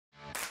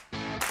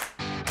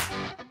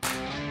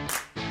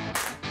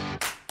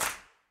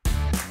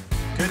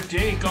Good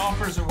day,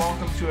 golfers, and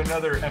welcome to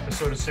another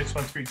episode of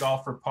 613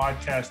 Golfer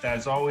Podcast.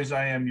 As always,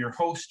 I am your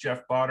host,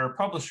 Jeff Botter,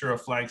 publisher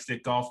of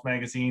Flagstick Golf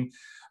Magazine.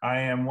 I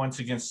am once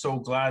again so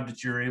glad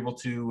that you're able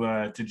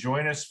to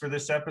join us for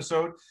this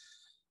episode.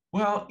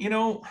 Well, you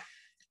know,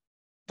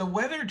 the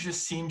weather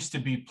just seems to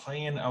be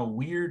playing a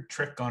weird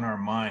trick on our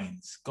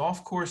minds.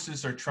 Golf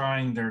courses are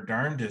trying their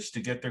darndest to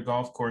get their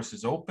golf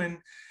courses open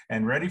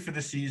and ready for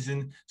the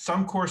season.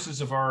 Some courses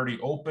have already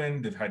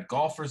opened. They've had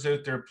golfers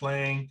out there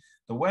playing.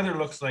 The weather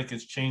looks like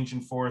it's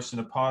changing for us in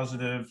a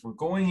positive. We're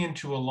going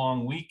into a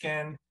long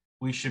weekend.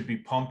 We should be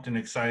pumped and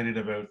excited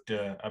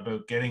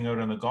about getting out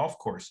on the golf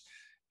course.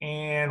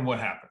 And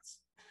what happens?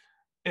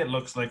 It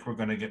looks like we're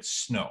going to get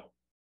snow.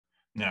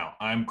 Now,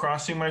 I'm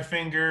crossing my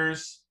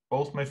fingers,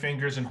 both my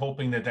fingers, and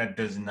hoping that that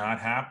does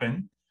not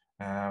happen,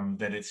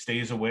 that it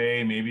stays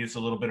away. Maybe it's a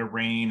little bit of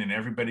rain and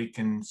everybody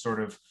can sort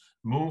of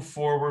move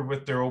forward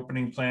with their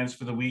opening plans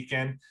for the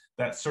weekend.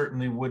 That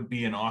certainly would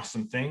be an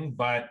awesome thing,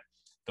 but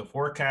the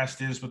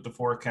forecast is what the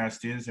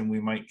forecast is, and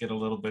we might get a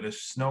little bit of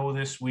snow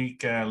this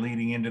week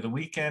leading into the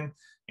weekend,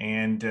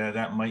 and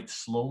that might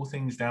slow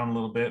things down a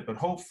little bit, but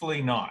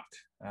hopefully not.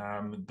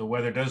 The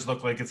weather does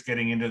look like it's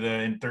getting into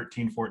the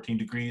 13, 14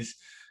 degrees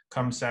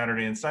come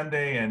Saturday and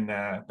Sunday, and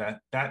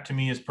that to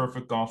me is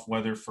perfect golf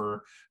weather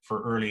for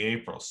early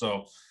April.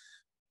 So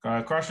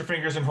cross your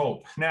fingers and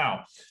hope.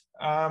 Now,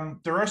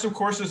 there are some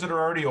courses that are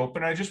already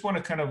open. I just want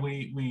to kind of,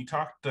 we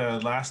talked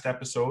last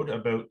episode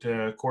about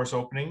course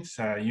openings.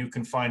 You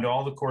can find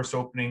all the course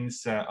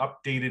openings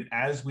updated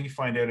as we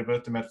find out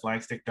about them at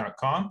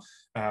flagstick.com.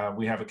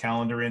 We have a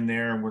calendar in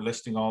there, and we're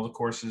listing all the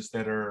courses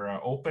that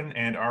are open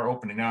and are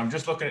opening. Now, I'm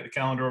just looking at the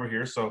calendar over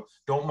here, so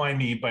don't mind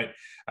me, but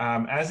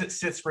as it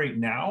sits right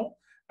now,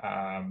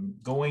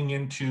 going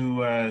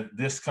into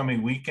this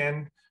coming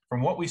weekend,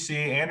 from what we see,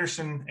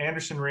 Anderson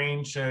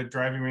Range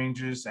driving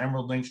ranges,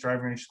 Emerald Links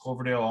driving range,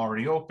 Cloverdale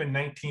already open,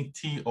 19th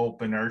Tee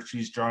open,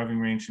 Archie's driving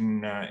range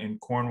in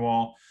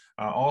Cornwall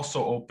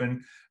also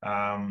open.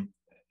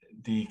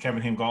 The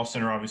Kevin Haim Golf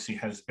Center obviously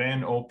has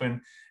been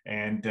open,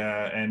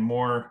 and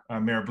more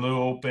Mare Blue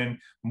open,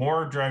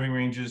 more driving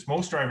ranges.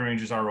 Most driving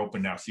ranges are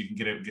open now, so you can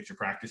get out and get your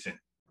practice in.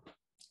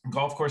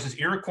 Golf courses,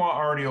 Iroquois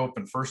already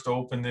open, first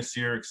open this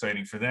year,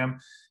 exciting for them.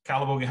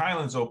 Calabogie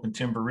Highlands open,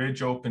 Timber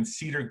Ridge open,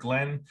 Cedar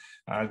Glen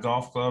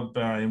Golf Club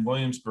in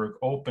Williamsburg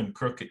open,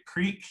 Crooked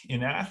Creek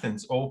in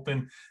Athens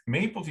open,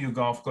 Mapleview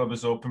Golf Club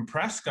is open,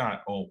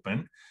 Prescott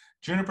open,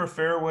 Juniper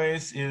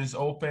Fairways is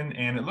open,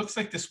 and it looks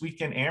like this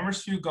weekend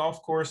Amherstview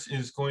Golf Course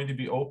is going to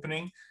be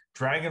opening,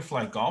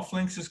 Dragonfly Golf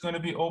Links is going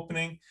to be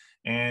opening,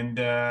 and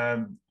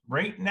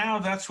right now,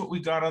 that's what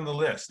we got on the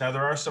list. Now,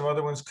 there are some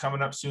other ones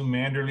coming up soon.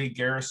 Manderley,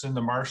 Garrison,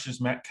 the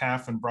Marshes,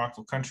 Metcalf, and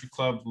Brockville Country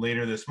Club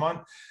later this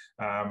month.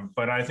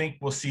 But I think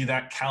we'll see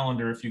that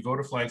calendar. If you go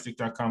to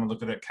flagstick.com and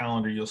look at that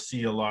calendar, you'll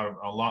see a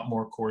lot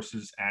more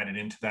courses added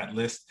into that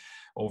list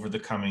over the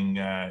coming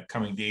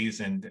days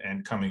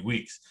and coming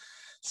weeks.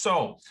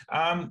 So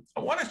I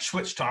want to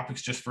switch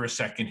topics just for a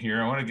second here.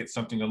 I want to get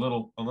something a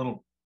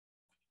little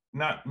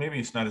not, maybe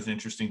it's not as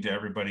interesting to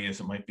everybody as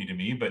it might be to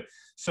me, but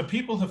some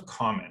people have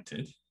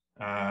commented,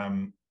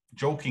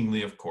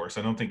 jokingly, of course.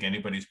 I don't think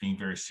anybody's being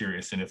very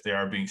serious, and if they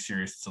are being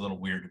serious, it's a little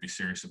weird to be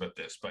serious about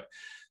this, but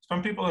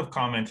some people have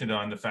commented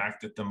on the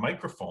fact that the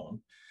microphone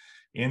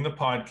in the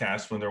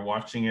podcast, when they're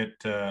watching it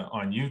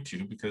on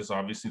YouTube, because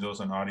obviously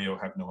those on audio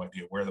have no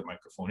idea where the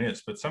microphone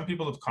is, but some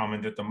people have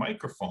commented the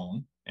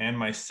microphone and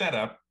my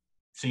setup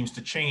seems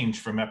to change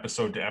from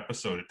episode to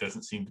episode. It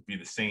doesn't seem to be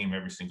the same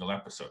every single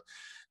episode.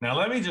 Now,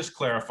 let me just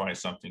clarify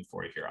something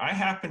for you here. I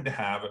happen to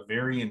have a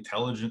very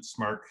intelligent,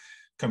 smart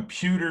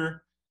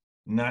computer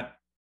nut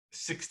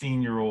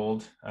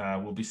 16-year-old,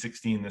 will be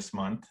 16 this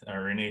month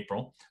or in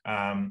April,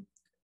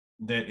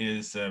 that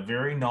is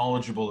very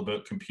knowledgeable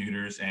about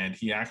computers. And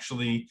he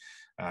actually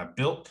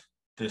built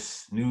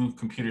this new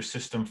computer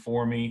system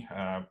for me,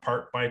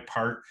 part by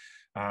part,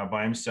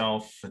 by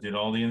himself, did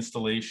all the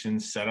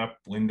installations, set up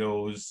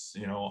Windows,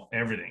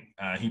 everything.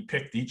 He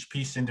picked each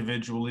piece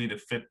individually to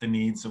fit the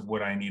needs of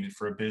what I needed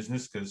for a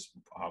business, because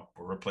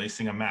we're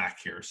replacing a Mac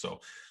here. So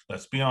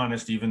let's be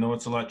honest, even though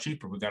it's a lot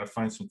cheaper, we got to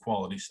find some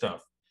quality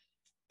stuff.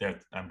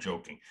 I'm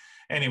joking.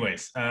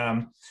 Anyways,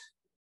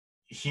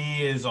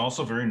 he is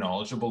also very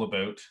knowledgeable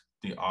about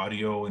the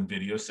audio and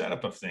video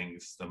setup of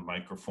things, the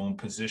microphone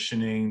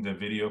positioning, the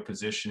video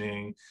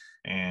positioning,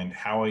 and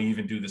how I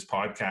even do this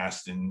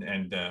podcast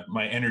and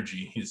my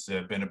energy. He's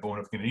been a bone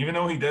of contention. Even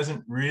though he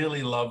doesn't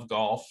really love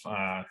golf,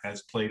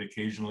 has played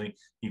occasionally,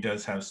 he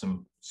does have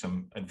some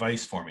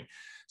advice for me.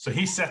 So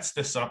he sets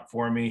this up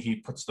for me. He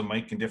puts the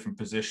mic in different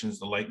positions,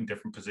 the light in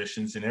different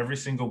positions, and every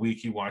single week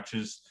he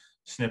watches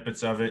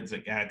snippets of it. He's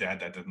like, yeah, Dad,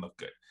 that doesn't look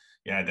good.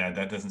 Yeah, Dad,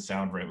 that doesn't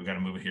sound right. We got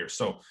to move it here.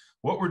 So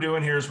what we're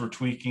doing here is we're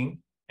tweaking.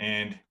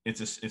 And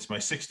it's my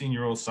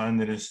 16-year-old son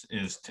that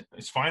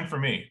it's fine for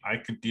me. I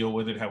could deal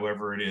with it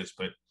however it is,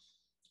 but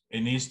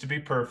it needs to be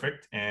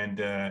perfect. And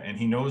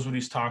he knows what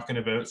he's talking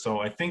about. So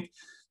I think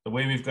the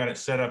way we've got it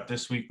set up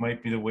this week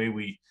might be the way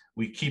we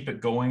we keep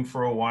it going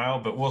for a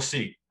while, but we'll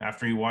see.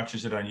 After he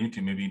watches it on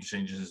YouTube, maybe he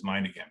changes his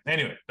mind again.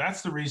 Anyway,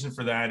 that's the reason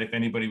for that. If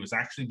anybody was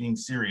actually being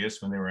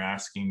serious when they were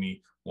asking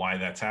me why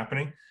that's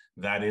happening,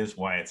 that is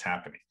why it's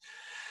happening.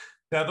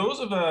 Now, those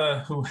of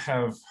who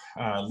have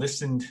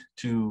listened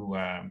to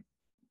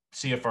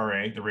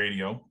CFRA, the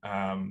radio,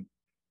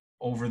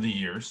 over the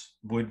years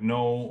would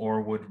know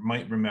or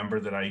might remember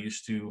that I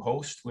used to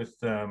host with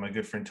my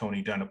good friend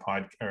Tony Dunn not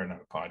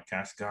a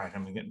podcast. God,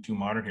 I'm getting too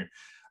modern here.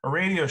 A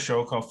radio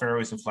show called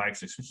Fairways and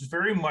Flagsticks, which is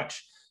very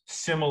much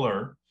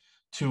similar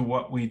to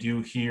what we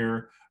do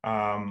here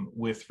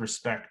with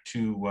respect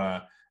to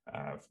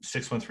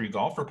 613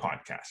 Golfer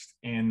podcast,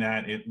 and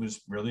that it was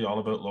really all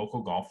about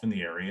local golf in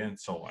the area and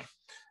so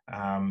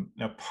on.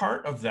 Now,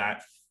 part of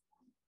that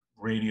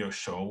radio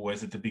show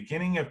was at the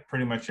beginning of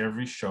pretty much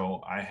every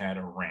show, I had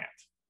a rant.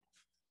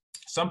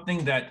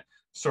 Something that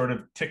sort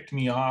of ticked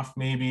me off,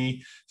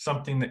 maybe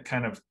something that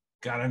kind of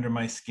got under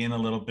my skin a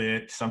little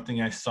bit,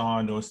 something I saw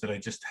and noticed that I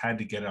just had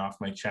to get it off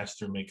my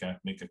chest or make a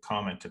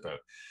comment about.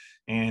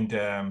 And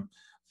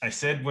I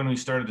said when we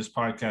started this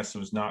podcast, I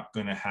was not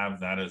going to have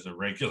that as a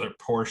regular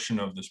portion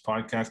of this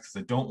podcast because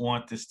I don't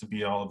want this to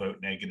be all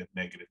about negative.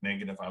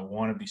 I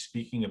want to be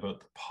speaking about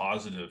the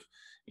positive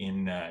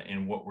in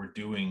what we're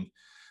doing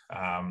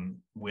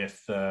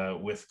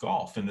with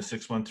golf in the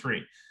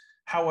 613.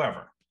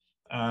 However,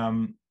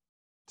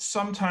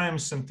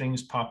 sometimes some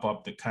things pop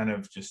up that kind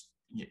of just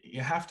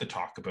you have to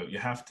talk about. You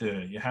feel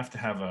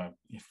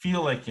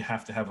like you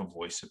have to have a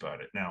voice about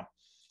it. Now,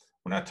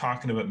 we're not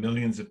talking about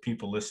millions of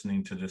people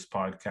listening to this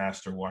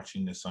podcast or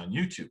watching this on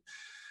YouTube,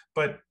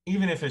 but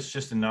even if it's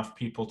just enough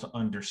people to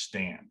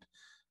understand,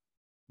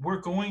 we're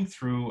going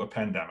through a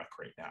pandemic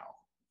right now.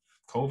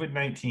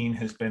 COVID-19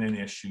 has been an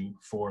issue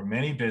for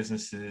many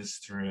businesses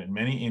through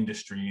many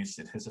industries.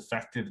 It has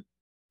affected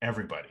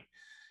everybody.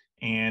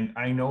 And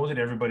I know that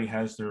everybody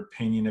has their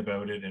opinion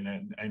about it.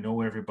 And I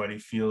know everybody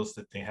feels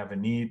that they have a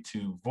need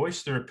to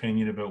voice their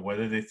opinion about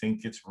whether they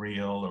think it's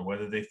real or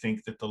whether they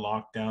think that the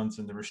lockdowns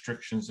and the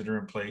restrictions that are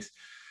in place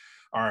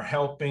are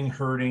helping,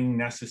 hurting,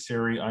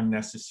 necessary,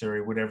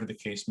 unnecessary, whatever the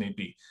case may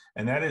be.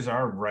 And that is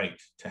our right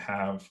to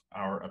have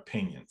our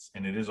opinions.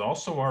 And it is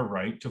also our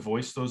right to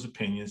voice those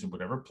opinions in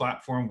whatever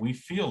platform we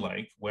feel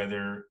like,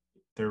 whether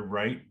they're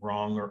right,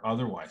 wrong, or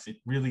otherwise. It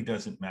really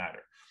doesn't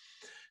matter.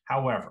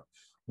 However,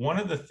 one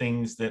of the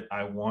things that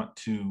I want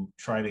to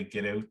try to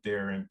get out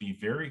there and be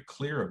very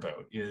clear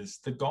about is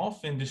the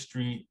golf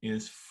industry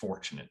is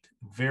fortunate,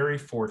 very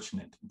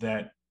fortunate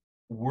that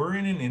we're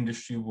in an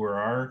industry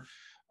where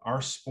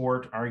our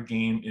sport, our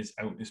game is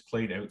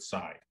played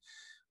outside.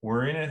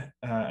 We're in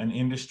an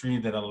industry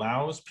that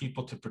allows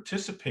people to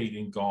participate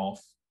in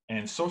golf,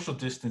 and social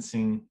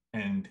distancing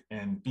and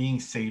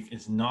being safe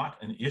is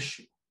not an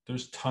issue.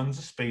 There's tons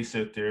of space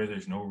out there.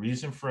 There's no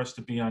reason for us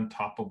to be on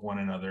top of one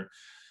another.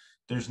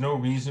 There's no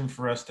reason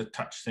for us to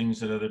touch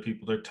things that other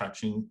people are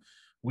touching.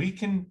 We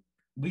can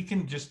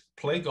just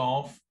play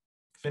golf,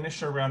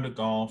 finish our round of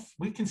golf.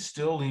 We can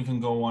still even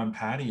go on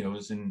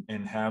patios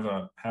and have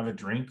a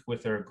drink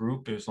with our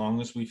group as long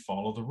as we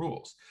follow the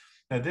rules.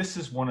 Now, this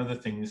is one of the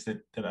things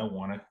that I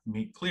want to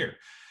make clear.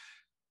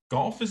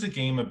 Golf is a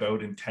game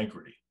about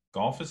integrity.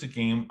 Golf is a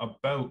game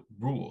about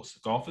rules.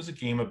 Golf is a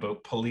game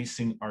about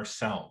policing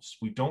ourselves.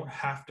 We don't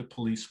have to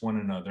police one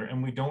another,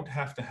 and we don't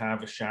have to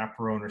have a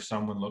chaperone or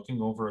someone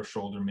looking over our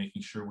shoulder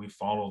making sure we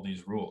follow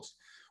these rules.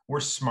 We're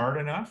smart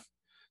enough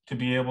to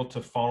be able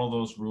to follow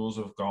those rules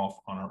of golf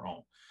on our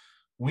own.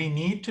 We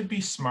need to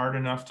be smart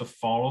enough to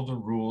follow the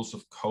rules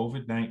of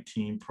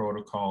COVID-19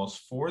 protocols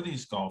for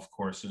these golf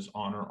courses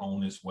on our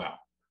own as well.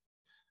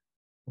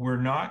 We're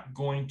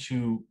going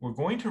to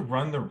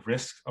run the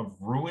risk of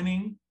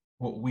ruining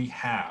what we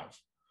have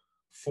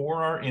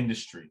for our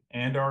industry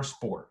and our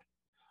sport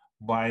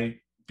by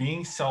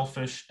being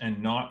selfish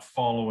and not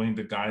following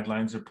the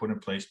guidelines that are put in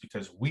place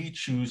because we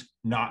choose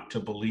not to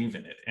believe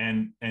in it.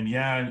 And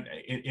yeah,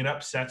 it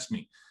upsets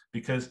me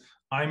because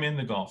I'm in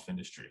the golf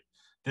industry.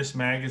 This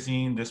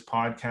magazine, this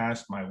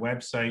podcast, my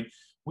website,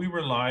 we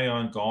rely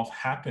on golf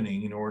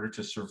happening in order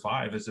to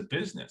survive as a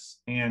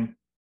business. And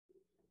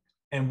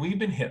we've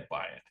been hit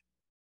by it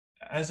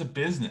as a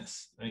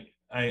business.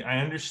 I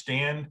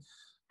understand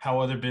how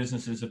other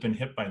businesses have been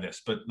hit by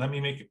this, but let me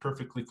make it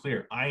perfectly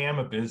clear. I am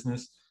a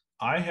business.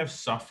 I have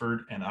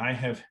suffered and I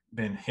have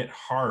been hit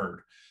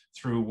hard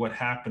through what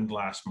happened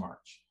last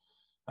March.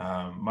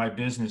 My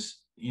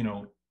business,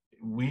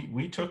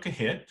 we took a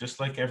hit just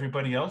like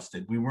everybody else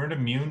did. We weren't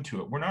immune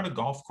to it. We're not a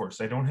golf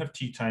course. I don't have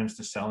tee times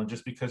to sell. And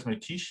just because my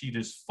tee sheet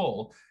is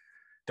full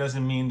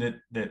doesn't mean that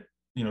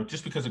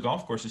just because a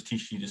golf course's tee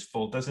sheet is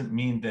full doesn't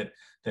mean that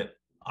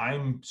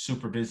I'm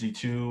super busy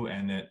too,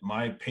 and that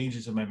my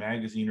pages of my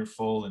magazine are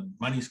full and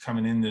money's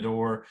coming in the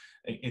door.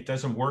 It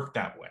doesn't work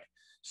that way.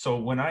 So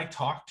when I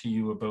talk to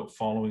you about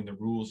following the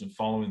rules and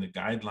following the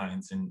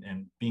guidelines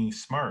and being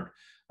smart,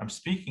 I'm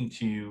speaking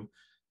to you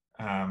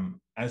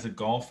as a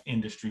golf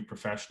industry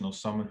professional,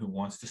 someone who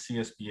wants to see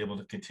us be able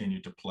to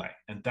continue to play.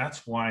 And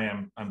that's why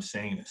I'm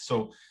saying this.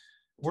 So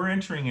we're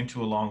entering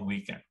into a long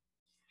weekend.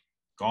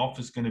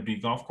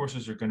 Golf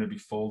courses are going to be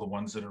full, the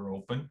ones that are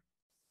open.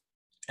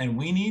 And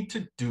we need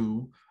to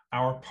do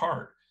our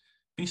part.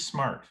 Be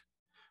smart.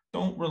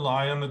 Don't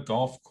rely on the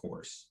golf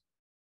course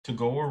to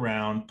go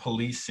around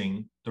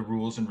policing the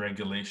rules and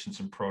regulations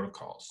and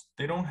protocols.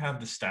 They don't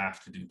have the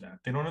staff to do that.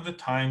 They don't have the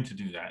time to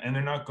do that, and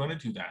they're not going to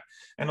do that.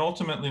 And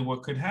ultimately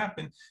what could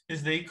happen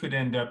is they could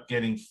end up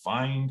getting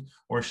fined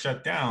or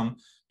shut down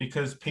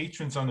because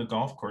patrons on the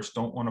golf course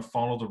don't want to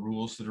follow the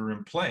rules that are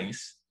in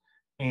place,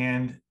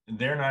 and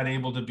they're not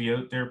able to be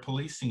out there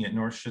policing it,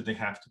 nor should they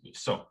have to be.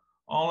 So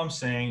all I'm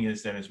saying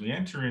is that as we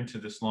enter into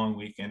this long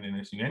weekend and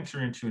as we enter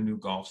into a new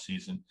golf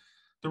season,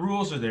 the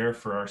rules are there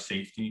for our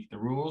safety. The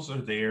rules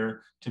are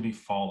there to be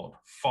followed.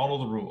 Follow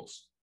the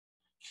rules.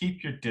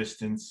 Keep your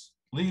distance.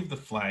 Leave the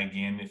flag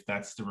in if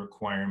that's the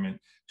requirement.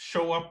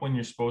 Show up when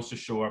you're supposed to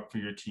show up for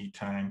your tee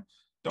time.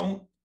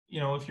 Don't,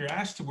 if you're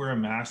asked to wear a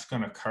mask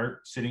on a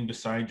cart sitting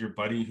beside your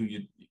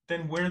buddy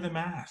then wear the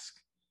mask.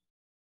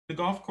 The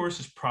golf course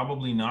is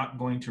probably not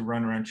going to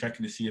run around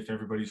checking to see if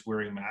everybody's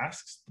wearing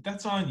masks, but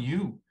that's on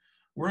you.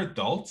 We're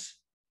adults.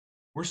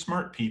 We're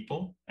smart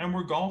people, and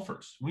we're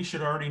golfers. We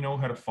should already know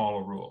how to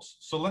follow rules.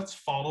 So let's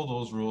follow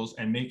those rules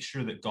and make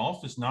sure that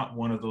golf is not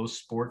one of those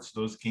sports,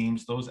 those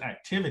games, those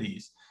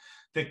activities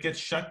that gets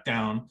shut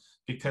down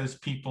because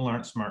people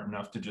aren't smart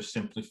enough to just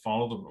simply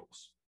follow the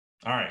rules.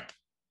 All right,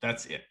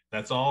 that's it.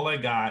 That's all I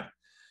got.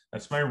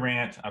 That's my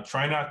rant. I'll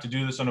try not to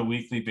do this on a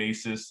weekly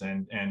basis,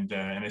 and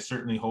I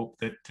certainly hope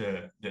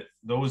that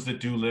those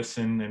that do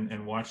listen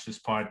and watch this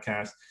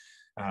podcast,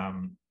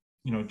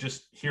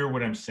 just hear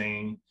what I'm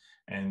saying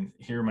and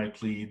hear my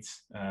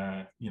pleads,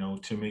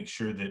 to make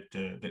sure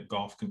that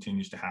golf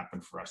continues to happen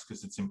for us,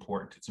 because it's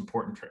important. It's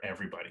important for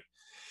everybody.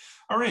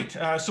 All right,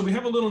 so we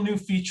have a little new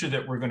feature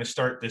that we're going to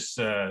start this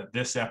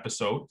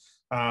episode,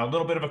 a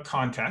little bit of a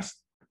contest.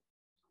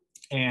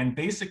 And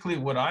basically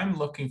what I'm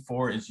looking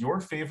for is your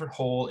favorite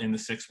hole in the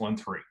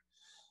 613.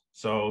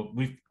 So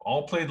we've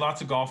all played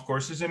lots of golf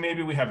courses, and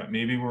maybe we haven't.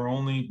 Maybe we're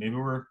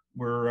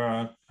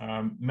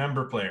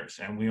member players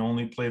and we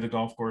only play the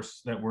golf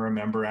course that we're a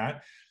member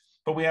at.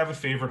 But we have a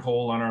favorite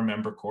hole on our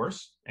member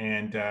course.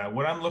 And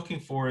what I'm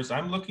looking for is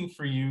I'm looking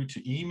for you to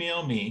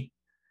email me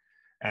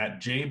at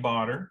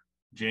jbauder,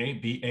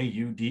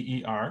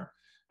 Jbauder,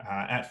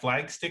 at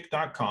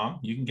flagstick.com.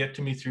 You can get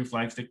to me through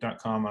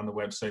flagstick.com on the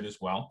website as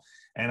well.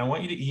 And I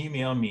want you to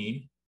email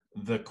me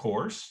the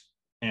course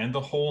and the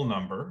hole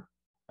number.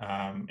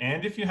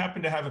 And if you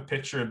happen to have a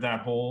picture of that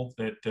hole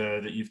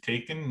that you've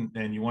taken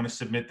and you want to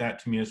submit that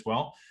to me as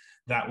well,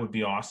 that would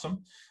be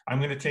awesome. I'm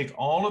going to take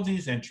all of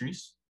these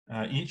entries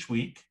each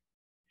week,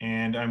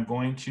 and I'm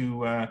going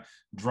to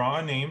draw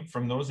a name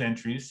from those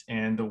entries,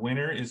 and the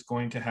winner is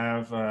going to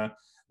have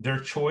their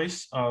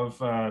choice of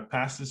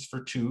passes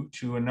for two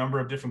to a number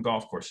of different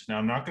golf courses. Now,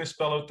 I'm not going to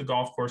spell out the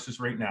golf courses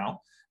right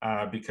now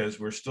because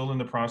we're still in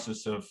the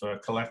process of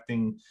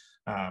collecting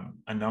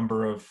a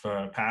number of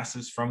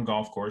passes from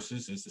golf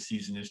courses as the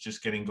season is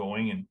just getting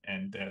going,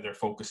 and they're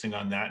focusing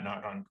on that,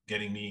 not on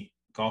getting me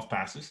golf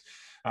passes.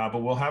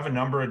 But we'll have a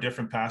number of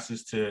different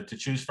passes to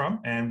choose from,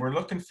 and we're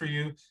looking for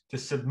you to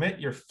submit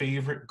your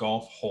favorite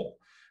golf hole.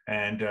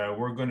 And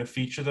we're going to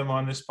feature them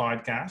on this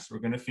podcast. We're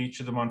going to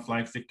feature them on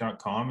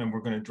flagstick.com, and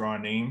we're going to draw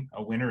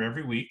a winner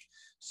every week.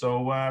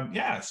 So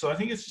so I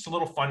think it's just a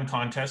little fun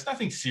contest,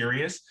 nothing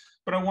serious,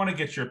 but I want to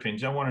get your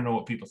opinions. I want to know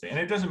what people think.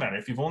 And it doesn't matter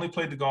if you've only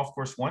played the golf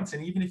course once,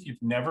 and even if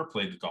you've never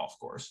played the golf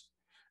course,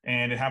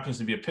 and it happens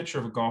to be a picture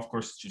of a golf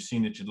course that you've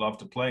seen that you'd love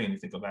to play, and you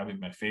think, oh, that would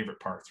be my favorite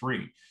par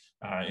 3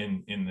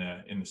 in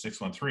the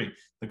 613.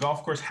 The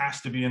golf course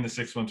has to be in the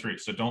 613.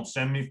 So don't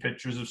send me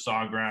pictures of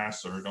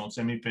Sawgrass, or don't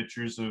send me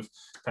pictures of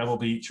Pebble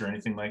Beach or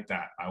anything like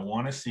that. I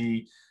want to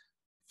see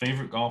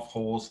favorite golf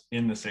holes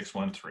in the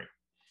 613.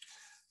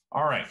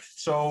 All right,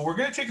 so we're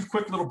going to take a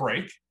quick little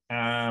break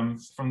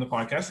from the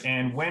podcast.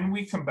 And when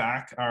we come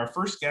back, our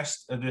first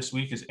guest this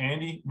week is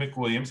Andy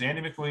McWilliams.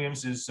 Andy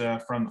McWilliams is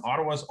from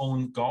Ottawa's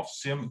own Golf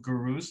Sim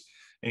Gurus,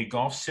 a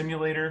golf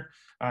simulator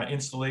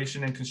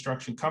installation and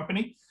construction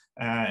company.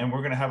 And we're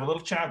going to have a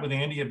little chat with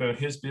Andy about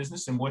his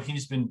business and what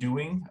he's been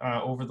doing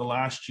over the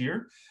last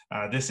year.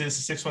 This is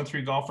the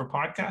 613 Golfer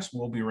Podcast.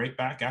 We'll be right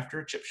back after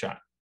a chip shot.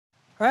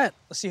 All right,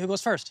 let's see who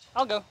goes first.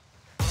 I'll go.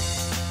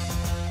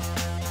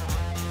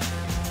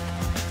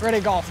 Ready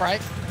to golf,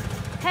 right?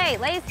 Hey,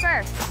 ladies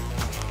first.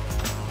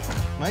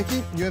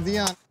 Mikey, you have the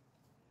on.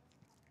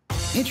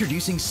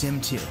 Introducing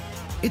Sim 2.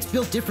 It's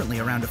built differently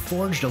around a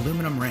forged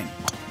aluminum ring.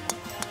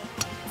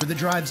 For the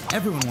drives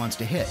everyone wants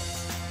to hit,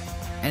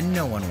 and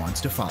no one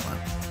wants to follow.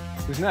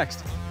 Who's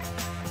next?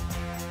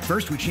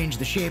 First we changed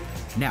the shape,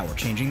 now we're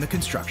changing the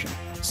construction.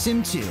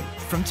 Sim 2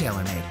 from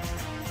TaylorMade.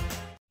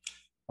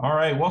 All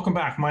right, welcome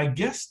back. My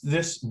guest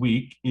this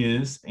week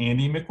is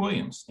Andy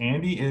McWilliams.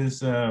 Andy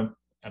is a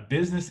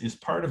business, is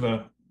part of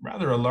a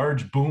rather a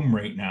large boom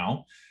right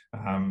now.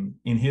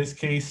 In his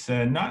case,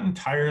 not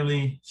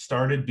entirely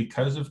started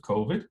because of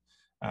COVID,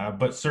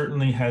 but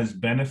certainly has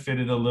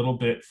benefited a little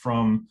bit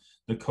from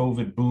the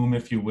COVID boom,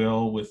 if you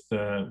will, with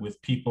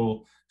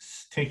people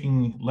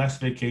taking less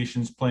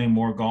vacations, playing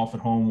more golf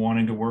at home,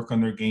 wanting to work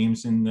on their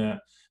games, and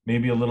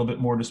maybe a little bit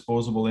more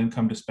disposable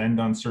income to spend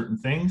on certain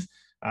things.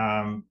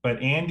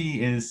 But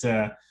Andy is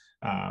a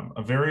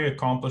very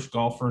accomplished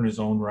golfer in his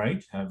own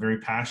right, a very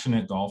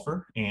passionate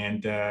golfer,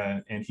 and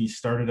he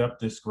started up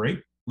this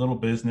great little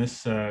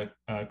business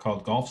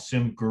called Golf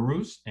Sim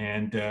Gurus,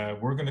 and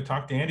we're going to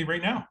talk to Andy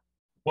right now.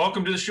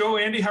 Welcome to the show,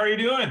 Andy. How are you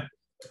doing?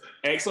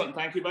 Excellent,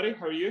 thank you, buddy.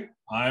 How are you?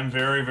 I'm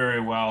very,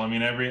 very well. I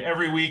mean,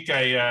 every week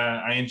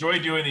I enjoy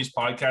doing these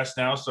podcasts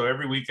now. So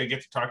every week I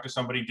get to talk to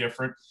somebody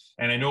different.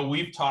 And I know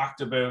we've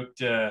talked about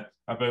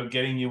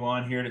getting you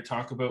on here to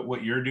talk about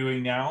what you're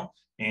doing now.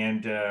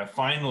 And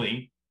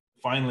finally,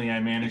 I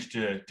managed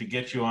to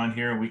get you on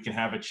here and we can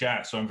have a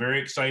chat. So I'm very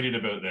excited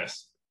about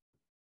this.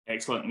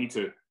 Excellent, me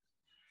too.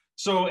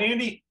 So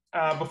Andy,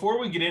 before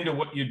we get into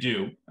what you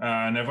do,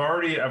 and I've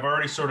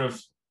already sort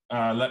of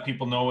let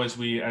people know as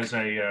we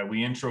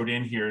introed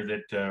in here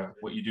that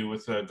what you do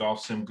with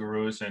Golf Sim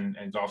Gurus and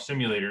golf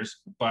simulators,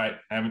 but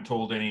I haven't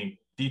told any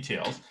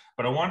details.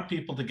 But I want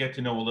people to get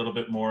to know a little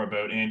bit more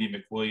about Andy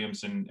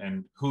McWilliams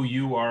and who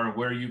you are,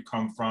 where you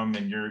come from,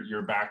 and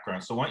your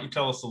background. So why don't you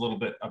tell us a little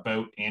bit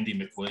about Andy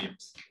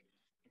McWilliams?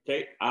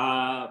 Okay,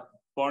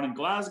 born in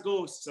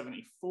Glasgow,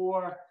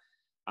 74.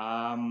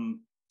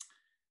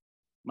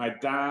 My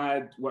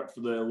dad worked for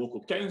the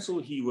local council.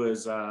 He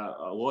was a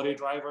lorry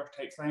driver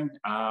type thing.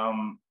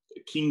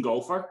 Keen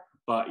golfer,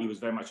 but he was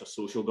very much a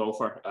social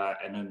golfer.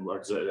 And in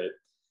words that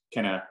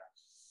kind of,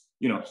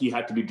 he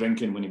had to be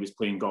drinking when he was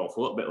playing golf, a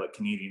little bit like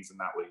Canadians in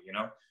that way,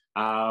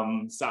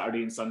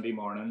 Saturday and Sunday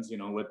mornings,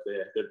 with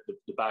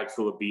the bag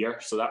full of beer.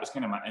 So that was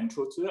kind of my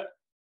intro to it.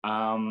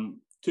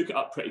 Took it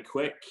up pretty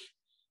quick.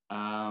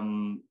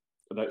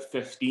 About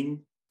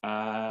 15,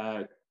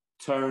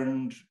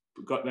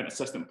 went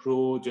assistant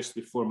pro just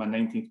before my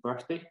 19th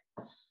birthday.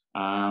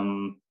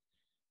 And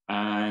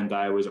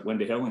I was at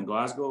Windy Hill in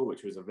Glasgow,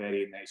 which was a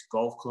very nice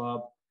golf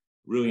club.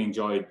 Really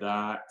enjoyed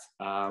that.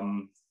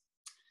 And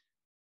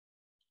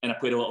I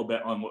played a little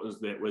bit on what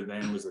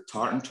then was the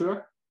Tartan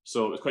Tour.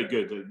 So it was quite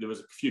good. There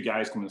was a few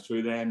guys coming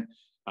through then.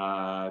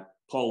 Paul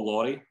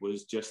Laurie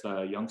was just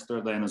a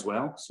youngster then as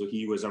well. So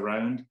he was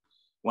around.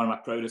 One of my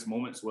proudest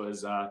moments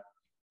was an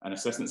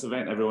assistance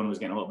event. Everyone was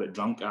getting a little bit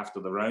drunk after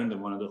the round in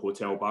one of the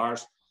hotel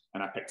bars.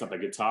 And I picked up a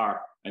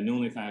guitar, and the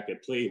only thing I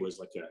could play was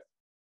like a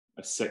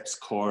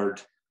 6-chord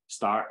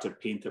start to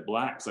Paint It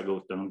Black. So I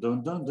go dun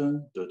dun dun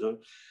dun dun dun,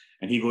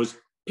 and he goes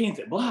Paint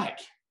It Black,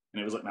 and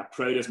it was like my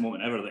proudest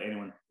moment ever that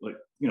anyone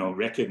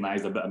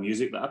recognized a bit of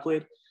music that I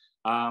played.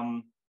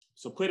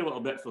 So played a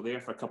little bit for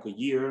a couple of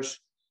years,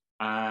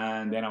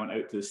 and then I went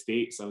out to the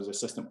States. I was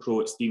assistant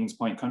pro at Stevens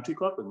Point Country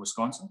Club in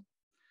Wisconsin,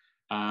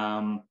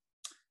 and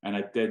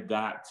I did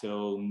that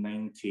till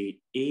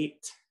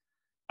 '98.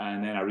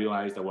 And then I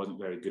realized I wasn't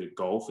very good at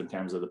golf in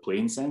terms of the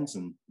playing sense.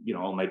 And,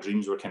 all my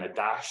dreams were kind of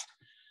dashed.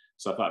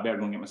 So I thought I better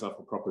go and get myself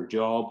a proper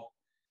job.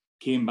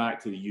 Came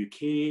back to the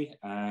UK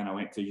and I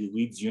went to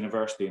Leeds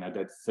University and I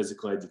did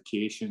physical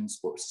education,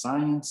 sports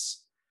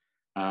science.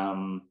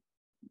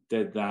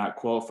 Did that,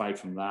 qualified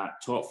from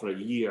that, taught for a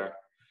year.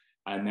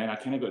 And then I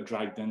kind of got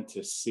dragged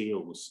into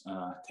sales,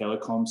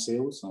 telecom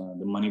sales.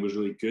 The money was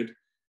really good.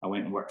 I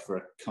went and worked for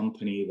a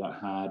company that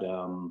had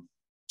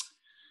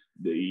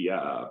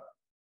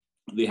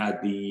they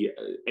had the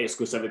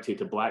exclusivity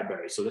to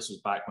BlackBerry. So this was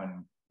back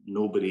when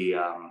nobody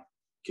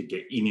could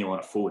get email on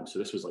a phone. So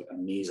this was like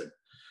amazing.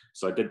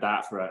 So I did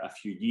that for a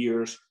few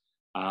years.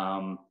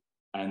 And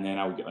then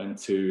I got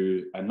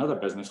into another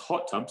business,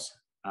 hot tubs.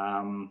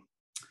 And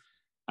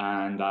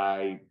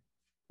I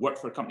worked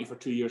for a company for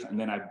 2 years and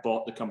then I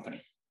bought the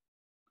company.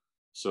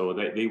 So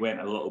they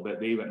went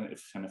into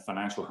kind of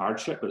financial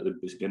hardship at the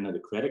beginning of the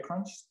credit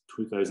crunch,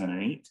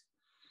 2008.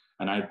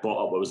 And I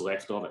bought up what was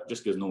left of it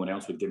just because no one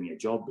else would give me a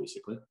job,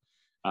 basically.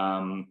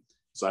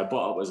 So I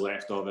bought up what was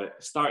left of it,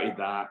 started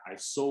that. I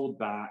sold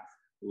that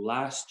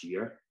last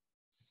year.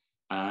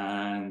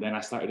 And then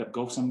I started up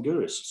Golf Sim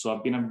Gurus. So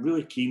I've been a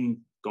really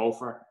keen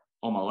golfer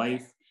all my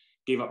life.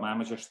 Gave up my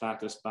amateur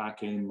status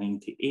back in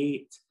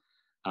 '98.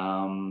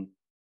 And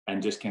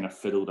just kind of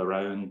fiddled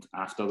around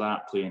after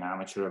that, playing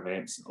amateur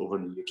events over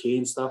in the UK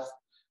and stuff.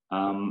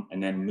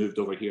 And then moved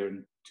over here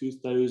in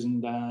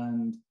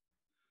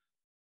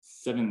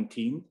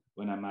 2017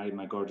 when I married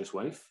my gorgeous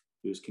wife,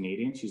 who's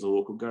Canadian. She's a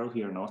local girl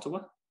here in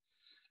Ottawa.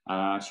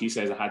 She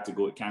says I had to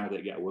go to Canada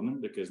to get a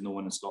woman because no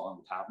one in Scotland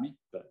would have me.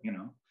 But,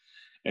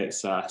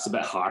 it's a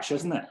bit harsh,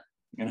 isn't it?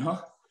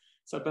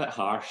 It's a bit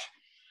harsh.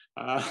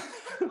 What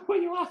are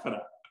you laughing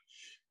at?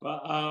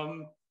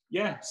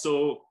 But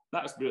so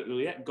that's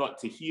really it. Got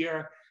to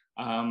here,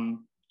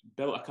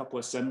 built a couple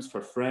of sims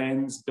for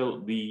friends,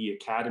 built the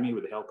academy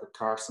with the help of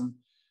Carson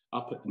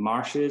up at the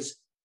Marshes.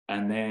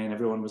 And then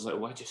everyone was like,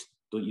 why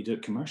don't you do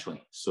it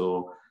commercially?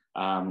 So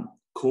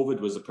COVID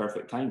was the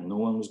perfect time. No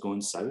one was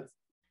going south.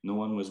 No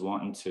one was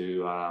wanting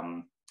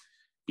to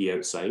be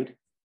outside,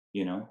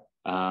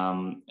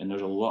 and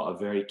there's a lot of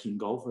very keen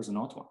golfers in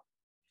Ottawa.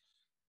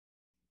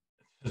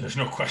 There's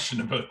no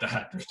question about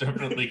that. There's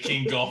definitely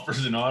keen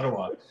golfers in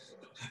Ottawa.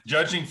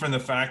 Judging from the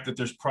fact that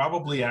there's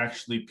probably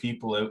actually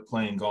people out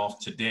playing golf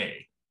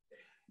today.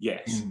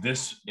 Yes. In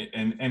this,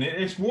 and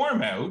it's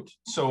warm out,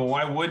 so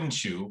why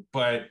wouldn't you?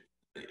 But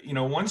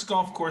once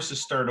golf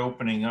courses start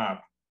opening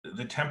up,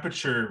 the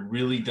temperature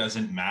really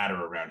doesn't matter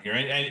around here.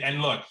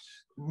 And look,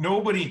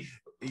 nobody.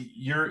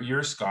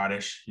 You're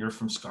Scottish. You're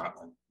from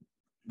Scotland.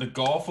 The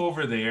golf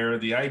over there,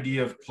 the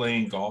idea of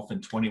playing golf in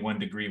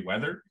 21-degree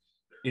weather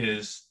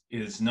is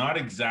not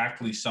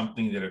exactly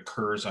something that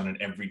occurs on an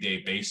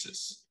everyday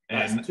basis.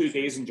 That's And 2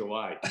 days in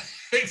July.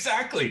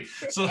 Exactly.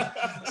 So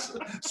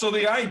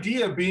the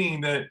idea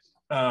being that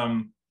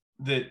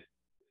that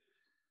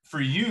for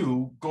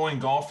you going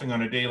golfing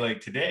on a day like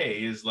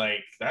today is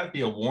like that'd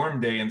be a warm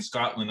day in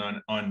Scotland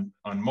on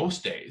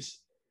most days.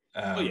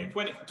 Oh yeah,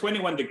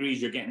 21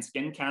 degrees, you're getting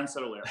skin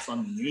cancer alerts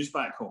on the news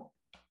back home.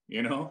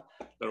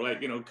 They're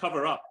like,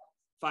 cover up,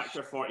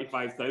 factor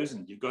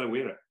 45,000. You've got to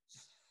wear it.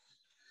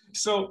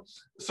 So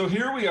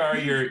here we are.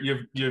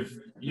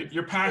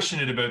 You're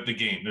passionate about the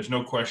game. There's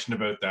no question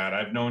about that.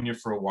 I've known you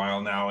for a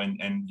while now,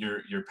 and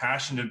you're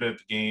passionate about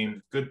the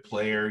game. Good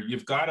player.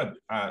 You've got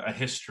a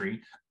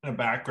history and a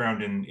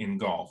background in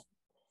golf.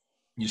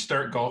 You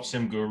start Golf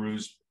Sim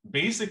Gurus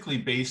basically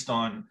based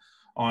on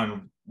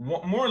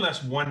more or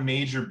less one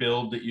major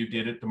build that you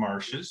did at the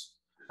Marshes,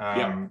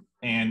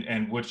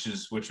 and which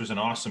was an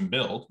awesome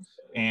build,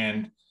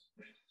 and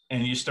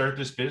you start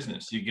this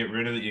business. You get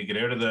rid of it. You get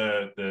out of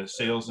the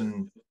sales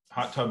and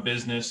hot tub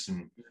business,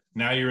 and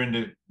now you're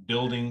into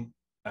building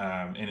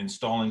and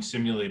installing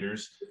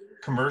simulators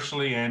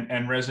commercially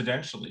and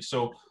residentially.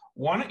 So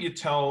why don't you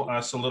tell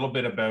us a little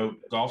bit about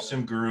Golf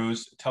Sim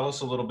Gurus? Tell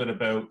us a little bit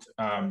about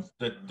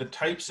the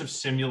types of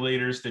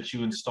simulators that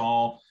you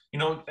install.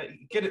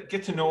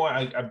 Get to know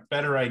a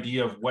better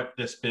idea of what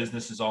this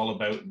business is all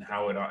about and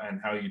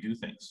how you do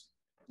things.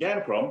 Yeah,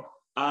 no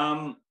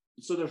problem.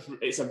 So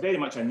it's a very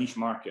much a niche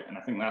market, and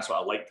I think that's what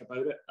I liked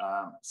about it.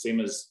 Same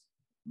as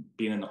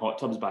being in the hot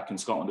tubs back in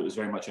Scotland, it was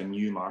very much a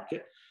new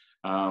market.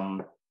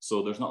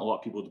 So there's not a lot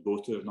of people to go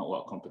to, there's not a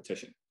lot of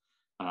competition.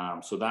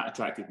 So that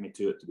attracted me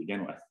to it to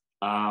begin with.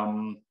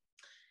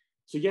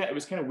 So yeah, it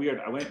was kind of weird.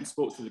 I went and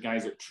spoke to the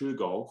guys at True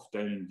Golf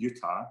down in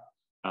Utah.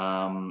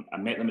 I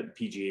met them at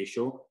the PGA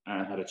show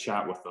and had a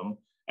chat with them.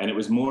 And it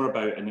was more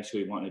about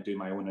initially wanting to do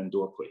my own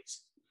indoor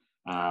place.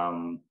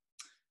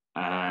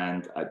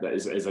 And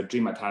as a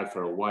dream I'd had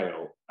for a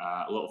while.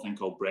 A little thing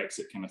called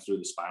Brexit kind of threw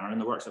the spanner in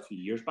the works a few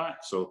years back.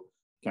 So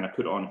kind of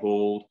put it on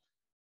hold.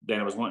 Then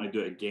I was wanting to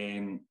do it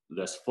again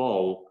this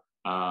fall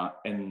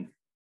in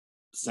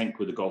sync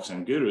with the Golf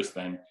Sim Gurus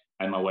thing.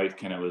 And my wife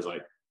kind of was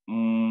like,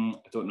 I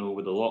don't know,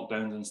 with the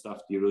lockdowns and stuff,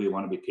 do you really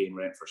want to be paying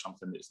rent for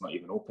something that's not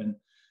even open?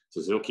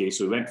 So I said, okay.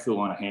 So we went full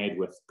on ahead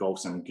with Golf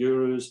Sim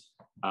Gurus.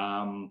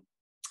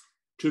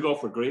 True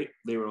Golf were great.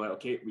 They were like,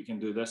 okay, we can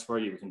do this for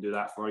you. We can do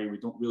that for you. We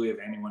don't really have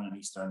anyone in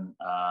Eastern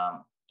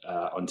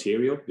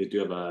Ontario. They do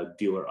have a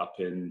dealer up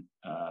in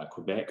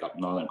Quebec, up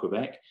northern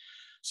Quebec.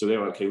 So they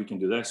were like, okay, we can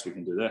do this. We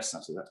can do this.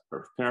 And I said,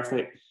 that's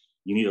perfect.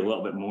 You need a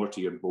little bit more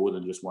to your bow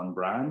than just one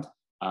brand.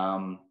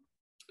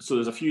 So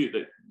there's a few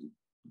that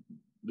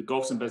the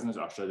Golf Sim business,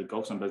 actually, the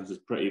Golf Sim business is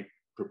pretty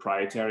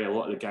proprietary. A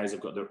lot of the guys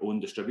have got their own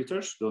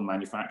distributors, their own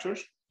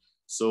manufacturers.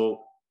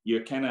 So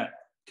you're kind of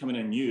coming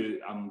in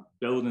new. I'm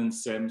building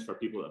sims for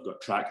people that have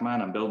got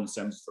TrackMan. I'm building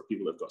sims for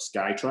people that have got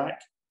SkyTrack,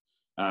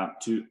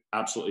 two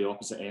absolutely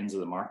opposite ends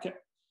of the market.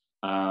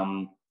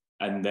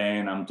 And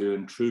then I'm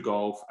doing True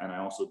Golf, and I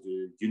also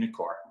do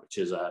Unicorn, which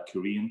is a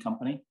Korean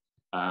company.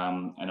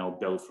 And I'll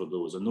build for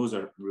those. And those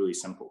are really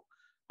simple.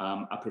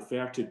 I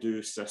prefer to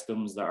do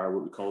systems that are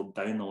what we call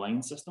down the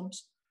line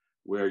systems,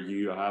 where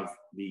you have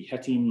the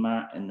hitting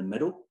mat in the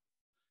middle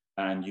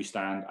and you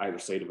stand either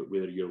side of it,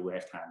 whether you're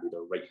left-handed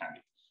or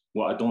right-handed.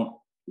 What I don't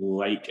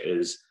like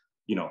is,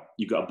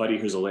 you've got a buddy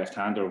who's a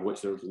left-hander,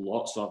 which there's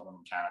lots of them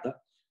in Canada,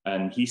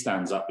 and he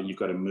stands up and you've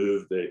got to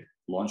move the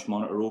launch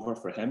monitor over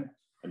for him.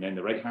 And then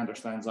the right-hander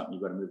stands up and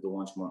you've got to move the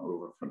launch monitor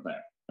over from them.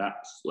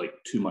 That's like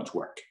too much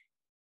work,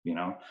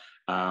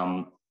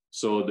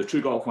 So the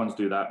True Golf ones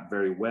do that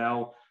very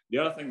well. The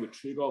other thing with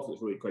True Golf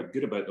that's really quite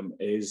good about them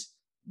is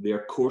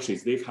their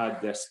courses. They've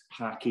had this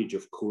package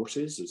of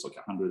courses. It's like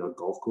 100 odd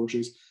golf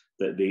courses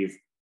that they've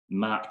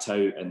mapped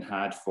out and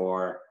had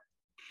for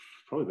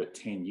probably about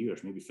 10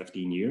 years, maybe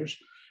 15 years.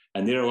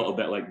 And they're a little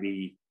bit like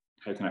the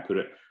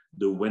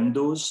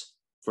Windows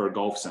for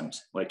golf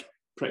sims. Like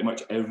pretty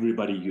much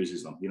everybody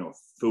uses them.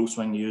 Full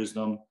Swing use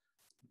them.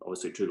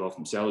 Obviously True Golf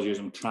themselves use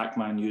them.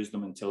 TrackMan used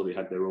them until they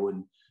had their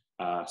own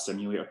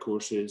simulator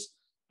courses.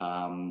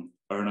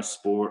 Earnest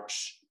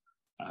Sports,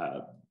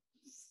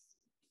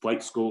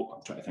 Flight Scope,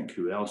 I'm trying to think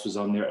who else was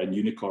on there, and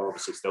Unicorn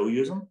obviously still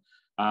use them.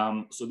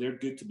 So they're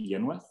good to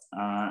begin with.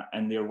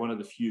 And they're one of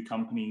the few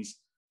companies,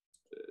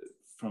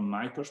 from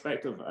my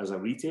perspective as a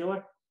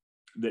retailer,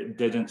 that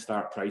didn't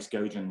start price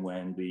gouging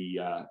when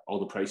all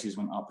the prices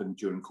went up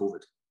during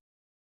COVID.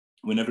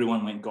 When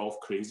everyone went golf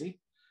crazy,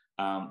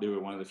 they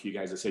were one of the few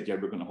guys that said, yeah,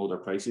 we're going to hold our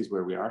prices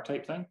where we are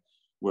type thing.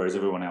 whereas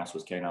everyone else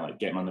was kind of like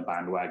getting on the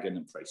bandwagon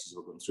and prices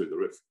were going through the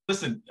roof.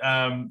 Listen,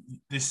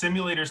 the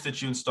simulators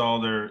that you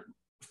installed are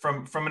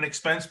from an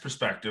expense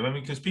perspective. I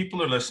mean, because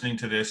people are listening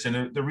to this,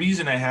 and the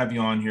reason I have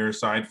you on here,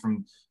 aside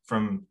from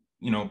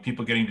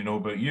people getting to know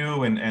about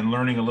you and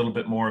learning a little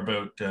bit more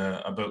about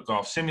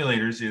golf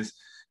simulators,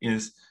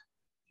 is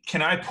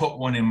can I put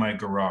one in my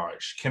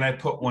garage? Can I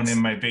put one in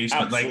my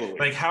basement? Absolutely.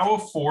 Like how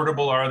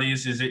affordable are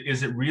these?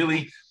 Is it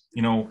really,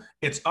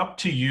 it's up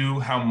to you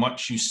how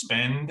much you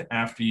spend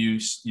after you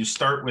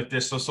start with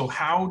this. So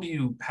how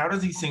do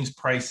these things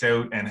price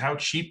out, and how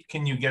cheap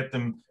can you get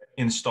them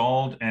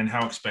installed, and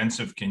how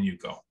expensive can you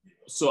go?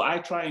 So I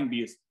try and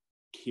be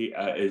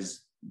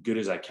as good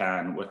as I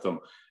can with them.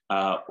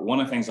 One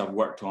of the things I've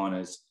worked on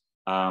is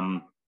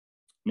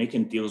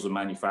making deals with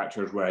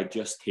manufacturers where I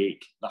just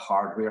take the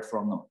hardware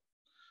from them.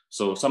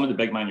 So some of the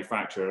big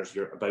manufacturers,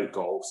 your About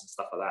Golfs and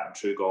stuff like that, and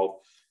True Golf,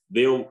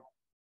 they'll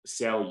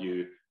sell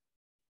you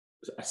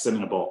a sim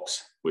in a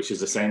box, which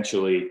is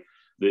essentially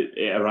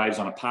it arrives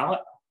on a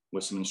pallet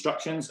with some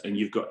instructions, and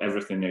you've got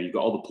everything there. You've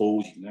got all the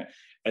poles,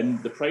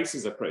 and the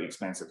prices are pretty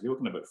expensive. You're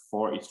looking at about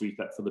 43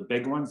 for the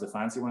big ones, the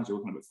fancy ones. You're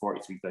looking at about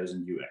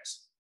 43,000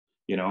 US.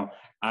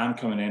 I'm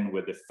coming in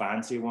with the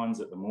fancy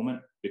ones at the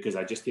moment because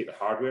I just take the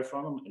hardware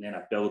from them, and then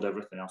I build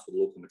everything else with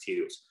local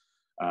materials.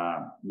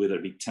 Whether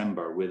it be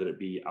timber, whether it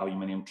be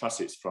aluminium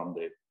trusses from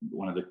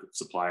one of the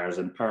suppliers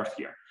in Perth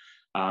here.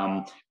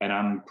 And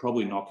I'm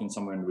probably knocking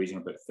somewhere in the region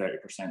of about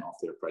 30% off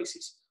their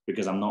prices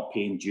because I'm not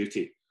paying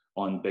duty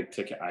on big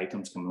ticket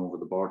items coming over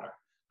the border.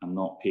 I'm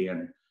not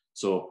paying.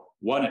 So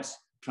one, it's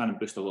trying to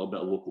boost a little bit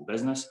of local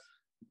business,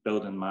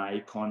 building my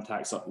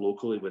contacts up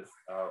locally with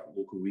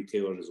local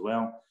retailers as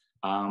well.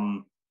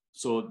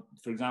 So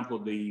for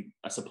example,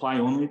 a supply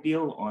only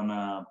deal on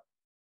a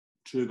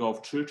True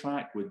Golf True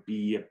Track would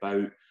be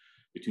about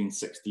between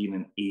 16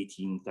 and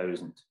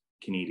 18,000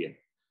 Canadian.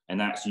 And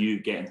that's you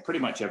getting pretty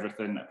much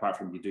everything apart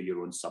from you do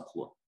your own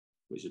subfloor,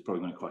 which is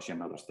probably going to cost you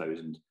another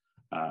 1,000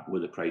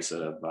 with the price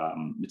of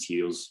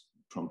materials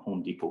from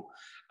Home Depot.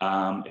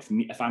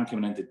 If I'm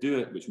coming in to do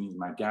it, which means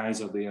my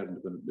guys are there and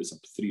it's a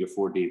 3 or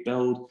 4 day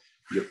build,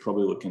 you're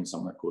probably looking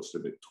somewhere close to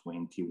about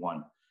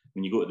 21.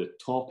 When you go to the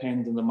top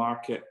end of the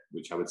market,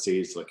 which I would say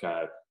is like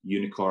a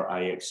Unicore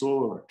IXO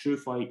or a True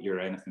Flight, you're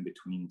anything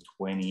between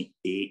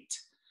 28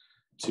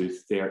 to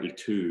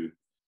 32.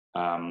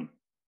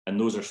 And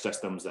those are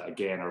systems that,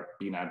 again, are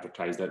being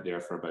advertised out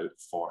there for about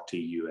 40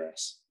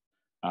 US.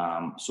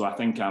 So I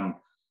think I'm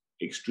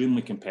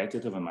extremely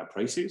competitive in my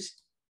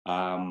prices.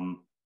 And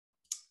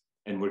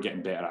we're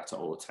getting better at it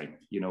all the time.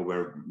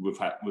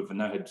 We've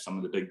now had some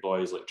of the big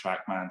boys like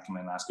Trackman come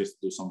in and ask us to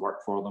do some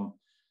work for them.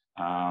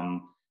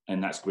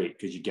 And that's great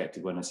because you get to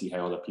go in and see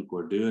how other people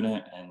are doing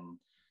it, and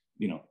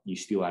you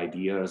steal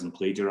ideas and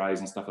plagiarize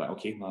and stuff like that.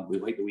 Okay, well, we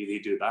like the way they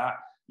do that.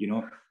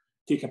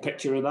 Take a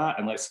picture of that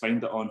and let's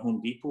find it on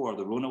Home Depot or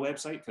the Rona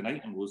website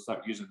tonight, and we'll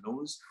start using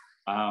those.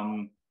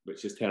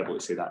 Which is terrible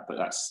to say that, but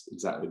that's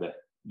exactly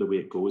the way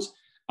it goes.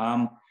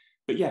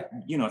 But yeah,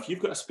 if you've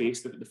got a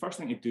space, the first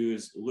thing to do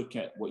is look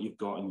at what you've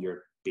got in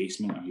your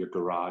basement or your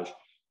garage.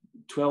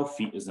 12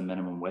 feet is the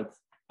minimum width.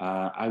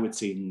 I would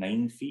say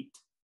 9 feet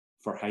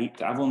for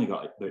height. I've only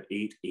got about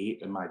 8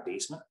 in my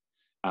basement,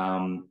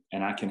 and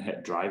I can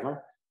hit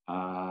driver,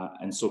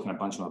 and so can a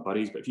bunch of my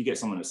buddies. But if you get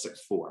someone at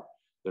 6'4",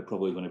 they're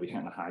probably going to be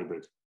hitting a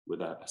hybrid with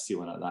a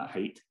ceiling at that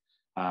height.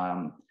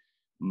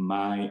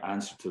 My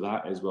answer to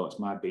that is, well, it's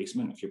my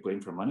basement. If you're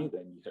playing for money,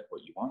 then you hit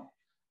what you want,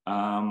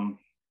 and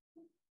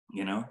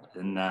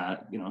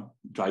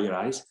dry your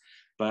eyes.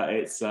 But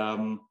it's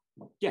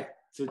yeah.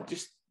 So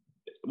just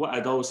what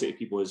I'd always say to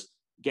people is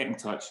get in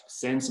touch,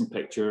 send some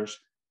pictures.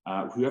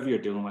 Whoever you're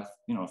dealing with,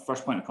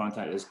 first point of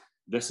contact is,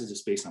 this is the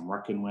space I'm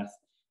working with.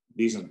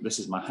 This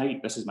is my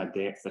height, this is my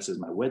depth, this is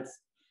my width.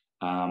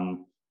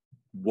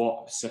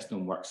 What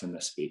system works in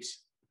this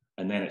space?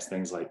 And then it's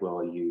things like,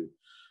 well,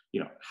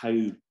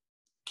 how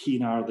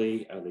keen are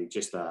they? Are they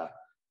just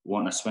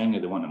wanting a swing? Are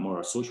they wanting more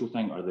a social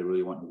thing? Or are they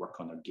really wanting to work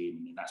on their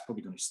game? And that's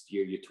probably going to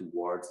steer you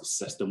towards the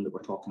system that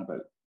we're talking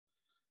about.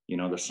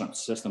 There's some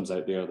systems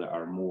out there that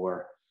are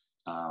more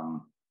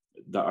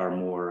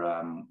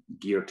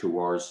geared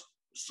towards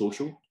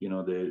social.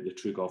 The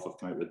True Golf have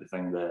come out with the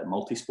thing, the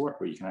multi-sport,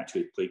 where you can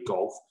actually play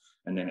golf,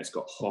 and then it's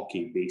got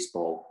hockey,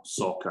 baseball,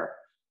 soccer,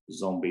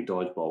 zombie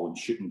dodgeball, and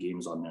shooting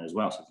games on there as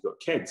well. So if you've got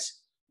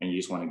kids and you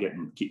just want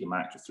to keep them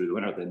active through the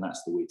winter, then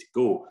that's the way to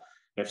go.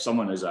 If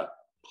someone is a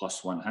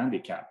 +1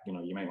 handicap,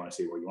 you might want to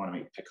say, well, you want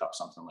to pick up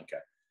something like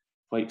a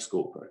flight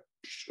scope or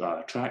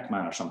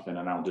Trackman or something,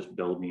 and I'll just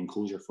build the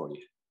enclosure for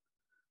you.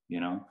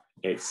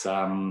 It's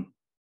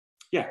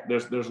yeah,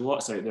 there's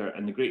lots out there,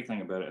 and the great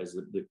thing about it is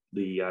that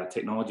the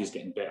technology is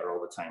getting better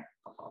all the time.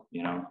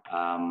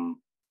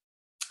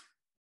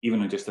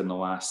 Even just in the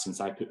last, since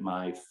I put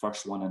my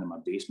first one in my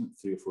basement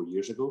 3 or 4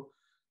 years ago,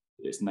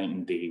 it's night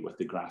and day with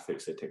the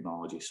graphics, the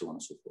technology, so on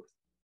and so forth.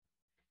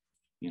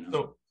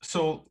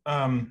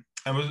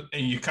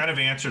 You kind of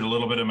answered a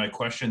little bit of my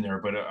question there,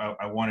 but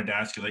I wanted to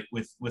ask you, like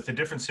with the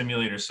different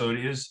simulators. So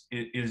it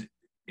is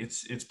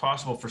it's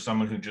possible for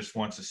someone who just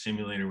wants a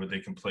simulator where they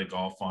can play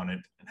golf on it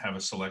and have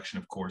a selection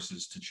of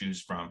courses to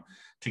choose from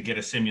to get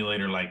a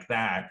simulator like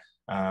that.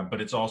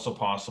 But it's also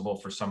possible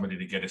for somebody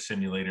to get a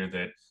simulator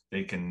that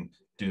they can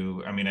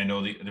do. I mean, I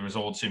know there was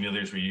old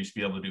simulators where you used to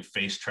be able to do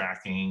face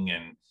tracking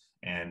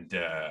and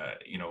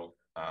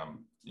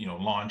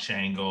launch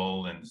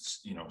angle and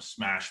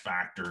smash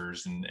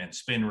factors and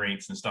spin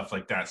rates and stuff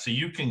like that. So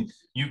you can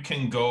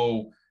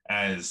go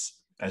as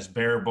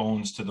bare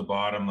bones to the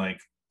bottom.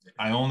 Like,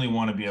 I only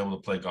want to be able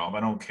to play golf. I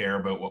don't care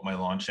about what my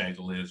launch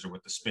angle is or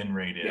what the spin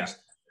rate is,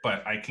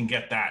 but I can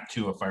get that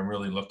too if I'm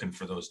really looking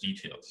for those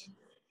details.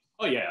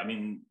 Oh yeah, I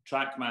mean,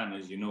 TrackMan,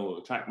 as you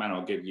know, TrackMan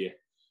will give you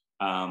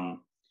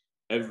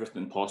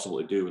everything possible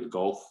to do with the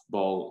golf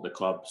ball, the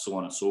club, so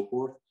on and so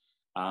forth.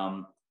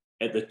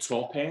 At the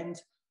top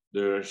end,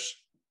 there's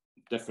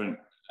different,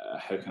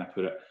 how can I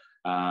put it?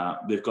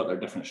 They've got their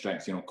different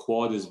strengths.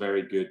 Quad is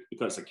very good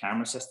because it's a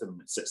camera system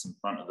that sits in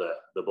front of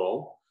the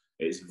ball.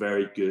 It's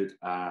very good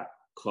at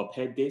club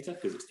head data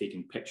because it's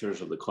taking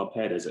pictures of the club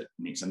head as it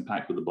makes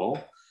impact with the ball.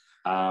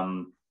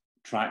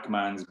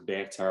 TrackMan's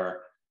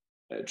better.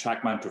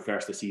 TrackMan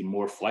prefers to see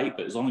more flight,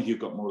 but as long as you've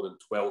got more than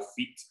 12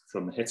 feet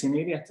from the hitting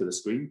area to the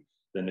screen,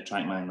 then the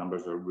TrackMan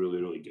numbers are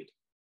really, really good.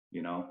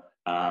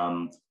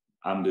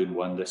 I'm doing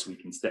one this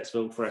week in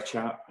Stittsville for a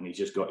chap, and he's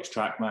just got his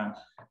TrackMan,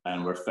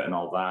 and we're fitting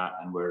all that,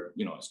 and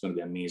it's going to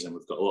be amazing.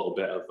 We've got a little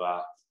bit of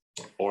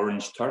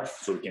orange turf,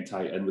 so we can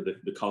tie it in with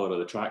the color of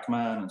the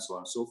TrackMan and so on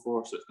and so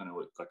forth. So it's going to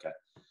look like a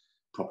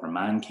proper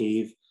man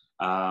cave.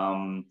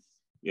 But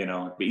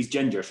he's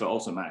ginger, so it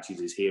also matches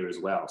his hair as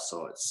well.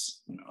 So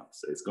it's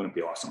going to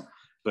be awesome.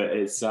 But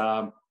it's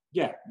at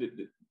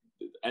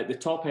the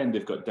top end,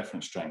 they've got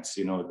different strengths.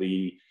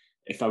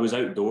 If I was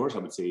outdoors, I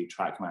would say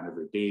TrackMan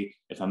every day.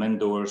 If I'm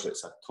indoors,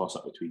 it's a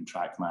toss-up between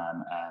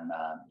TrackMan and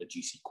the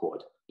GC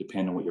Quad,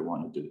 depending on what you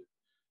want to do.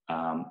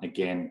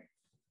 Again,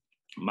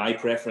 my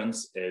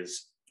preference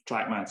is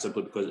TrackMan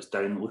simply because it's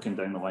looking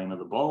down the line of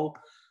the ball,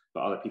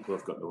 but other people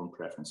have got their own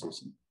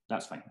preferences, and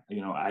that's fine.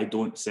 I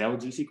don't sell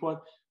GC Quad,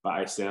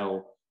 but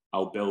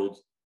I'll build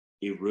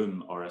a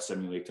room or a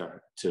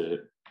simulator to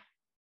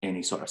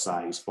any sort of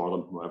size for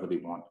them, whatever they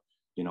want.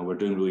 We're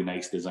doing really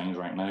nice designs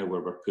right now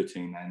where we're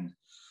putting in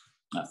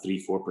a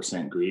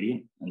 3-4%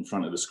 gradient in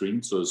front of the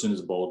screen. So as soon as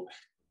the ball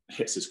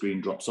hits the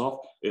screen, drops off,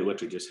 it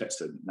literally just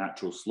hits a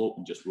natural slope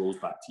and just rolls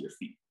back to your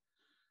feet.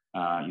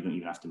 You don't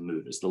even have to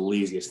move. It's the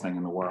laziest thing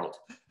in the world.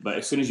 But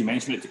as soon as you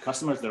mention it to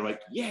customers, they're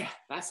like, yeah,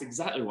 that's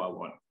exactly what I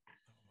want.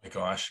 Oh my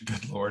gosh,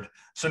 good Lord.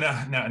 So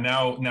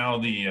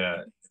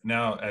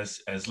now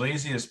as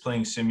lazy as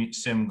playing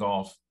sim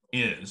golf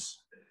is,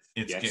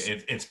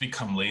 it's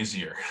become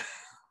lazier.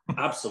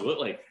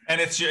 Absolutely. And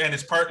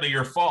it's partly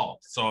your fault.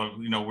 So,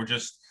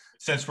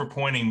 since we're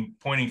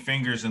pointing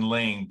fingers and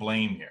laying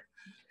blame here.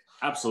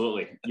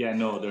 Absolutely. Yeah,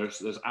 no,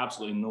 there's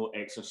absolutely no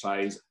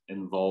exercise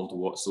involved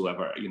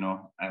whatsoever,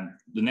 and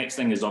the next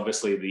thing is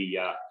obviously the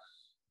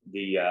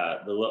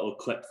little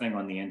clip thing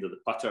on the end of the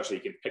putter, so you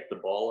can pick the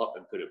ball up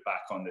and put it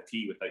back on the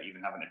tee without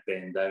even having it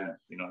bend down.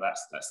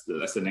 That's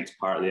the next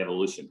part of the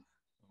evolution.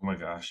 Oh my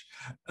gosh.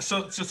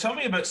 So tell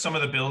me about some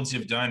of the builds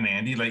you've done,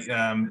 Andy. Like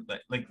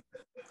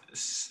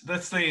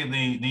let's say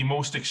the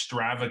most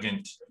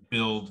extravagant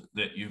build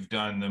that you've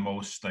done, the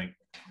most, like,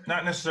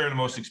 not necessarily the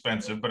most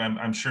expensive, but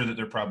I'm sure that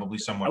they're probably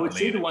somewhat I would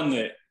related. say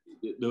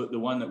the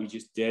one that we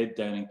just did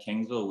down in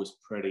Kingsville was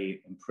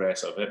pretty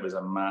impressive. It was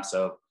a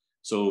massive.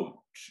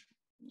 So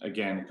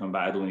again, coming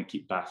back, I don't want to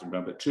keep passing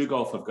around, but True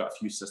Golf have got a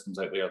few systems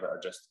out there that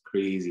are just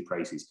crazy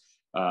prices.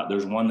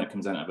 There's one that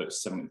comes in at about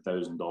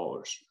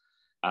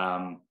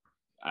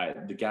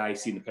 $70,000. The guy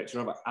seen the picture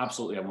of it.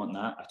 Absolutely, I want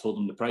that. I told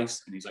him the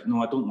price, and he's like,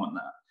 "No, I don't want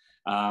that."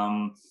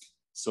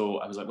 So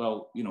I was like,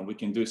 "Well, we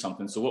can do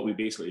something." So what we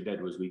basically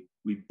did was we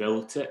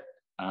built it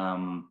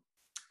out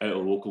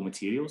of local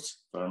materials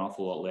for an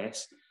awful lot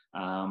less.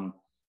 So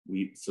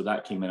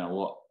that came in a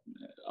lot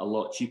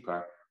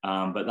cheaper.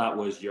 But that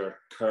was your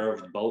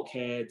curved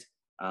bulkhead,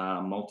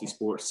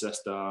 multi-sport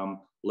system, a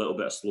little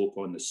bit of slope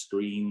on the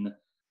screen.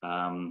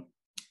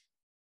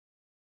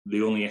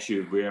 The only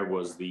issue there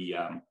was the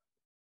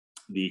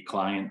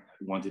client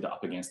wanted it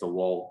up against a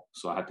wall,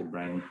 so I had to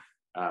bring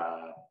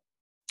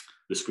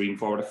the screen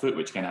forward a foot,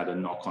 which kind of had a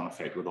knock-on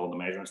effect with all the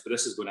measurements. But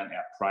this is going into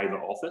a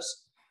private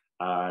office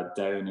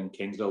down in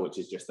Kingsville, which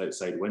is just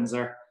outside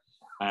Windsor,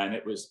 and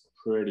it was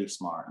pretty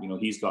smart.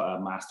 He's got a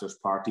master's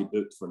party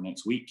booked for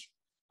next week.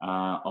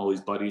 All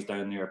his buddies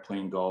down there are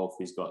playing golf.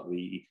 He's got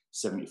the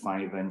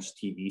 75-inch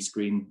TV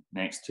screen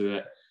next to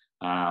it,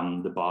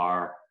 the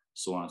bar,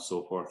 so on and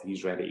so forth.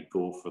 He's ready to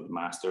go for the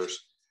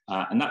Masters.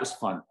 And that was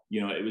fun.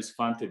 It was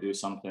fun to do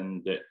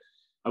something that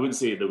I wouldn't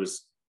say there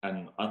was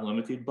an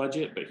unlimited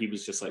budget, but he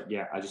was just like,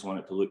 yeah, I just want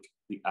it to look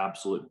the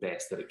absolute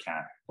best that it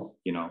can,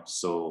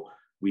 So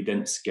we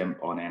didn't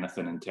skimp on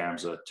anything in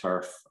terms of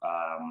turf,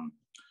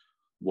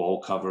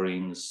 wall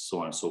coverings, so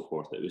on and so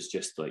forth. It was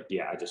just like,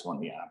 yeah, I just want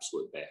the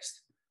absolute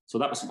best. So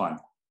that was fun.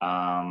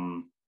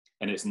 And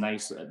it's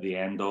nice at the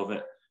end of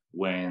it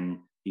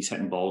when he's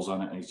hitting balls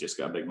on it and he's just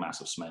got a big,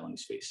 massive smile on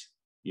his face.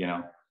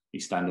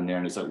 he's standing there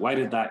and he's like, why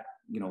did that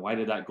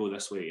go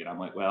this way? And I'm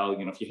like, well,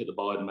 if you hit the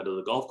ball in the middle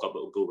of the golf club,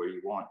 it'll go where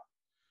you want,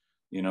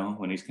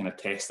 when he's kind of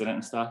testing it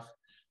and stuff.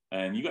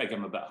 And you got to give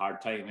him a bit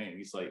hard time, eh?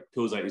 He's like,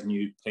 pulls out his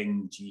new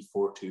Ping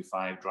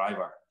G425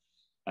 driver.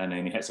 And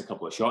then he hits a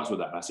couple of shots with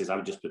it. And I says, I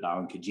would just put that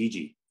on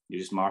Kijiji. You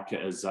just mark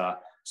it as a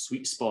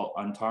sweet spot,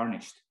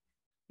 untarnished,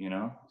 hit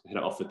it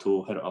off the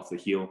toe, hit it off the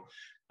heel.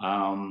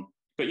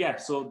 But yeah,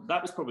 so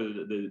that was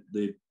probably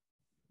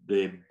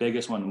the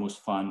biggest one, the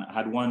most fun. I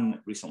had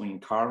one recently in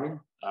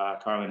Carwin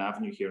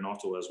Avenue here in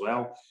Ottawa as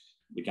well.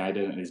 The guy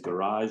did it in his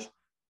garage.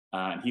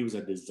 And he was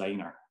a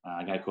designer,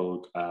 a guy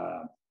called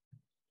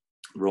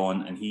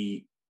Ron, and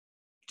he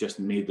just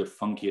made the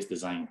funkiest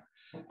design.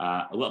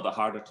 A little bit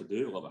harder to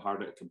do, a little bit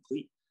harder to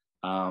complete.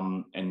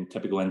 And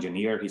typical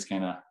engineer, he's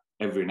kind of,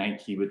 every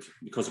night he would,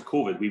 because of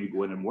COVID, we would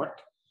go in and work.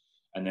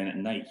 And then at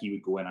night he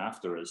would go in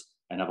after us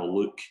and have a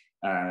look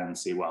and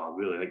say, well, I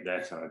really like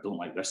this, or I don't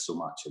like this so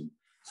much. And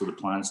so the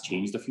plans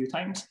changed a few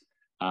times,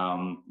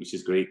 which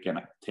is great.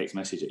 Getting a text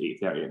message at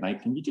 8:30 at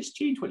night, can you just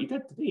change what you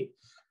did today?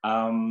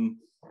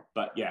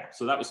 But yeah,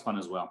 so that was fun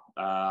as well.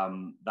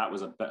 That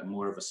was a bit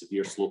more of a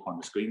severe slope on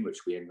the screen, which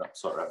we ended up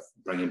sort of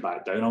bringing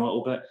back down a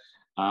little bit.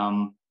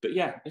 But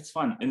yeah, it's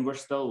fun, and we're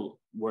still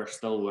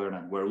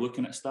learning. We're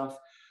looking at stuff,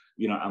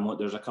 and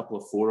there's a couple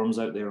of forums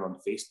out there on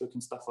Facebook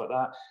and stuff like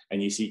that,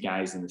 and you see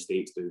guys in the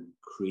States doing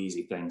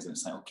crazy things, and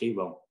it's like, okay,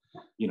 well,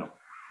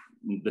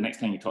 the next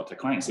time you talk to a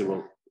client and say,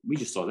 well, we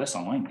just saw this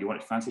online, do you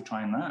want to fancy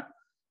trying that?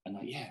 And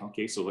like, yeah,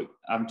 okay. So like,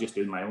 I'm just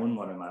doing my own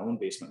one in my own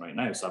basement right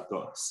now. So I've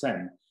got a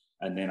sim,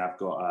 and then I've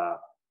got a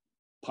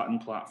putting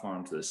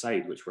platform to the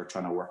side, which we're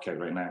trying to work out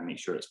right now and make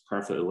sure it's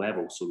perfectly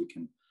level so we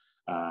can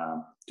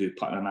do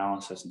putting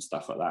analysis and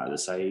stuff like that at the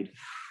side.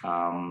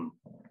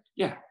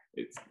 Yeah,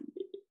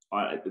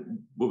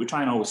 what we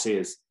try and always say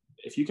is,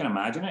 if you can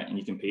imagine it and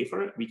you can pay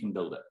for it, we can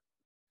build it.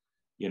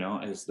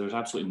 There's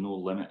absolutely no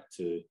limit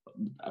to,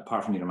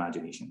 apart from your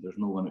imagination, there's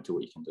no limit to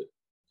what you can do.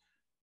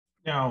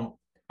 Now,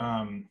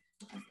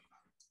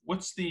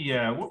 what's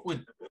what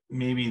would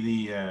maybe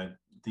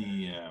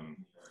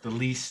the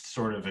least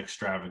sort of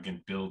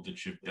extravagant build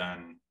that you've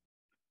done?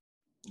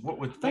 What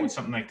would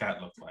something like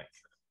that look like?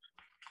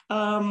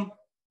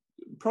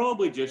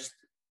 Probably just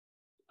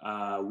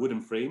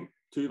wooden frame,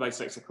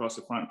 2x6 across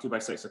the front,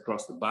 2x6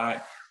 across the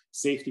back,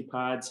 safety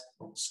pads,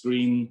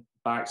 screen,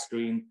 back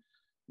screen.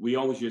 We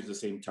always use the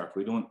same turf.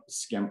 We don't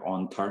skimp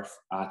on turf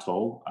at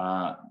all.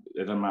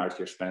 It doesn't matter if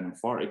you're spending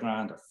 40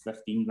 grand or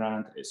 15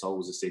 grand, it's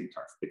always the same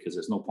turf, because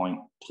there's no point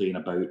playing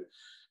about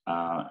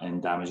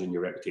and damaging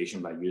your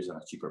reputation by using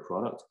a cheaper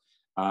product.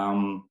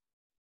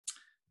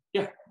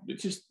 Yeah,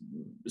 it's just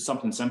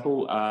something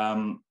simple.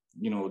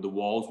 The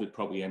walls would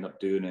probably end up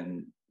doing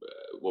in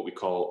what we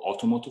call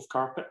automotive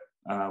carpet,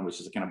 which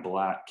is a kind of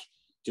black,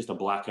 just a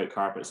blackout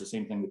carpet. It's the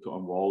same thing we put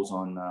on walls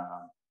on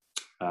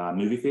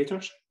movie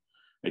theaters.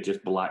 It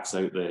just blacks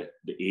out the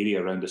area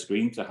around the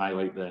screen to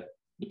highlight the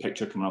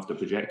picture coming off the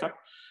projector.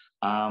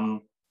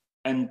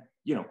 And,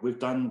 we've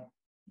done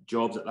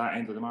jobs at that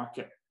end of the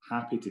market,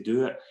 happy to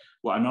do it.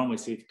 What I normally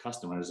say to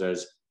customers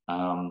is,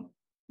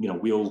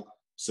 we'll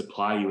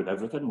supply you with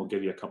everything. We'll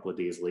give you a couple of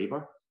days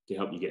labor to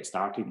help you get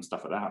started and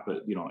stuff like that.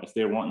 But, if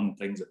they're wanting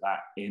things at that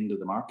end of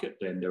the market,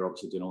 then they're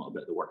obviously doing a little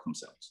bit of the work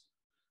themselves.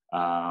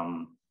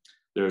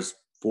 There's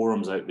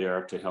forums out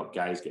there to help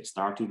guys get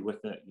started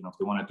with it. If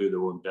they want to do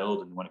their own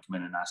build and want to come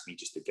in and ask me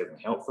just to give them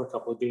help for a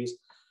couple of days,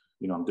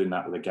 I'm doing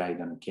that with a guy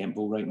down in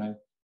Kentville right now.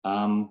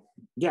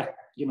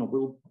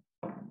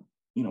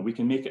 We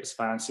can make it as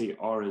fancy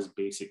or as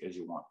basic as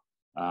you want.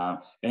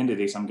 End of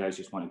the day, some guys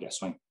just want to get a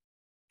swing,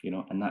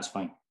 and that's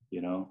fine.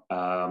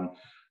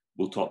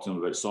 We'll talk to them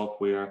about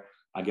software.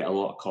 I get a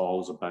lot of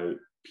calls about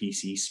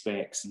PC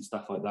specs and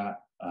stuff like that.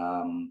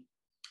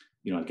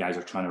 Guys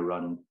are trying to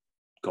run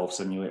golf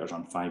simulators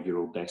on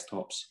 5-year-old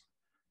desktops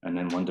and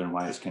then wondering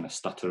why it's kind of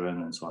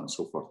stuttering and so on and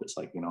so forth. It's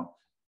like,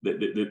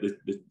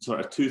 the sort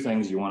of two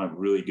things you want a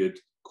really good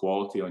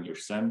quality on your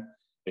sim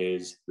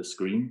is the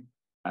screen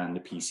and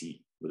the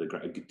PC with a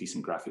good,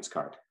 decent graphics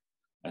card.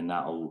 And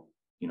that'll,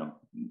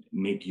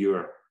 make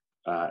your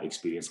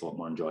experience a lot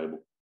more enjoyable.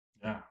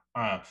 Yeah.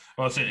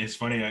 Well, it's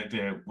funny.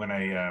 When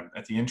I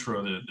at the intro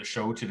of the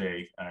show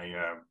today,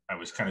 I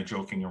was kind of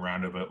joking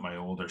around about my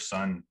older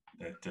son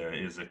that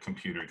is a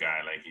computer guy.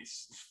 Like,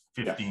 he's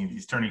 15,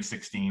 he's turning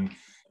 16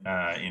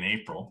 in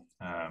April.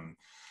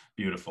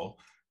 Beautiful,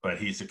 but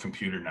he's a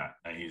computer nut.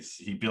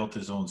 He built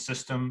his own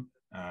system.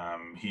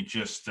 The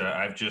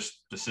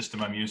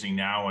system I'm using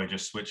now, I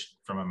just switched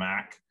from a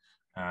Mac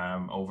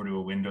over to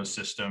a Windows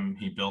system.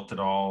 He built it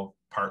all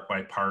part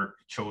by part,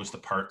 chose the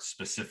parts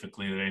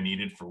specifically that I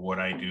needed for what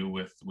I do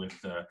with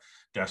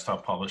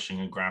desktop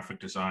publishing and graphic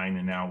design,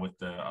 and now with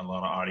a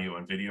lot of audio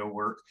and video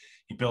work.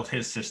 He built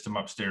his system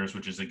upstairs,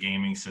 which is a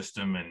gaming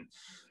system, and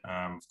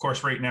of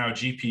course, right now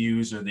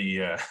GPUs are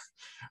the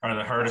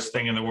hardest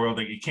thing in the world.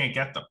 That you can't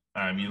get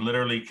them. You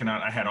literally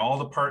cannot. I had all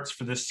the parts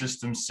for this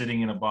system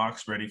sitting in a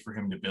box ready for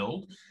him to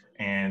build,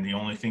 and the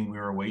only thing we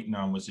were waiting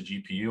on was a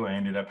GPU. I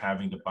ended up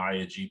having to buy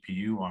a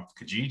GPU off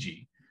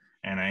Kijiji,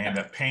 and I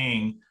ended up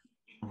paying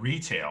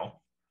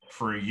retail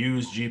for a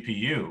used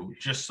GPU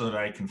just so that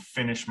I can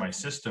finish my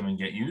system and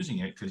get using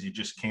it, because you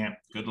just can't.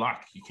 Good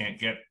luck. You can't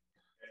get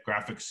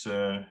graphics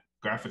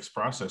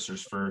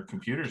processors for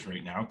computers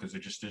right now because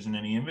there just isn't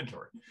any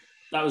inventory.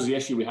 That was the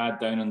issue we had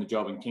down on the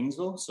job in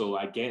Kingsville. So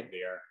I get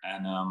there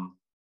and I'm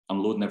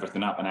loading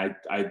everything up, and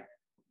I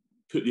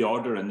put the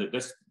order in. That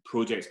this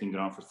project's been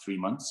going on for 3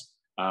 months.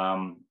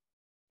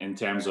 In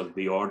terms of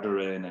the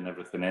ordering and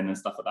everything in and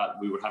stuff like that,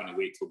 we were having to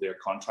wait till their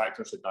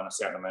contractors had done a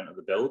certain amount of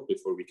the build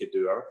before we could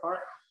do our part.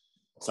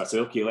 So I said,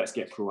 okay, let's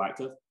get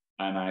proactive.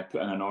 And I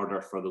put in an order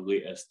for the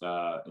latest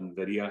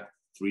NVIDIA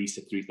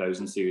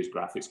 3000 series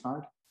graphics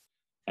card.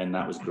 And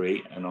that was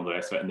great, and all the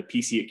rest of it. And the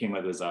PC it came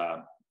with was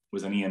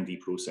an AMD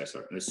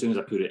processor. And as soon as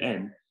I put it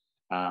in,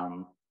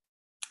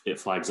 it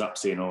flags up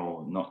saying,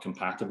 oh, not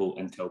compatible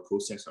Intel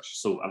processors.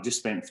 So I've just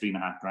spent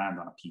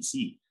 $3,500 on a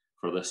PC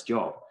for this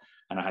job.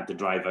 And I had to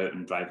drive out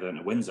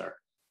into Windsor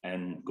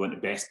and go into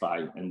Best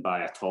Buy and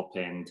buy a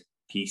top-end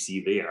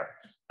PC there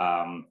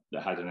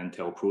that had an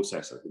Intel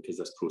processor, because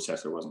this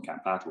processor wasn't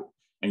compatible.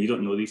 And you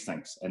don't know these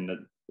things. And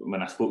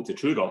when I spoke to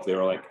TrueGolf, they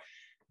were like,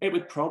 it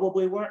would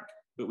probably work,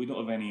 but we don't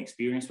have any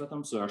experience with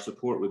them, so our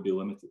support would be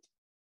limited.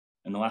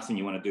 And the last thing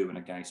you want to do when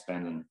a guy's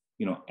spending,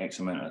 X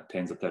amount of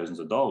tens of thousands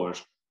of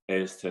dollars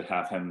is to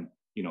have him,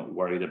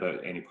 worried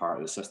about any part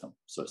of the system.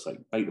 So it's like,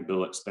 bite the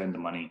bullet, spend the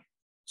money,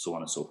 so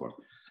on and so forth.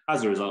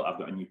 As a result, I've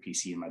got a new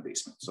PC in my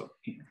basement. So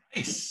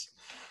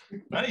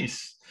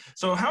nice.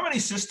 So how many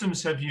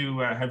systems have you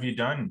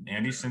done,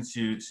 Andy, since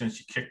you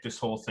kicked this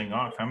whole thing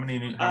off? How many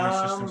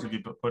systems have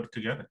you put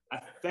together? I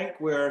think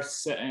we're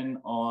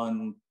sitting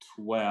on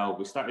 12.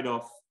 We started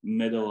off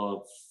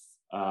middle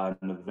of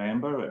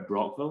November at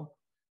Brockville.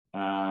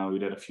 We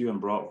did a few in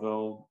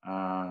Brockville,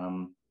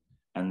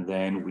 and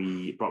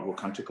then Brockville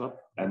Country Club,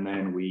 and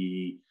then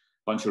a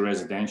bunch of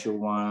residential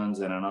ones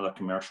and another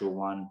commercial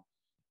one.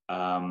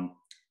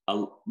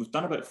 We've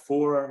done about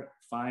 4 or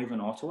 5 in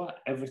Ottawa.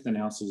 Everything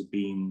else has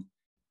been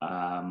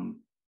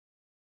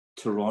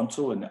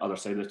Toronto and the other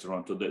side of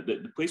Toronto.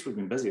 The place we've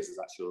been busiest is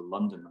actually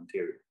London,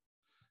 Ontario.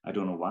 I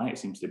don't know why. It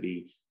seems to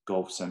be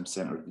golf sim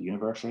center of the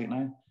universe right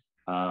now.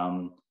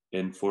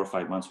 In 4 or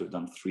 5 months, we've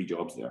done 3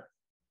 jobs there.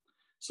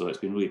 So it's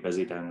been really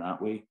busy down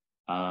that way.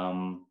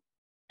 I'm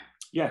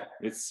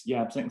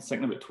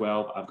thinking about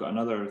 12. I've got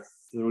another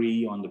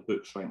 3 on the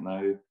books right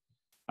now.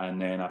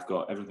 And then I've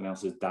got everything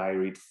else is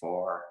diaried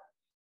for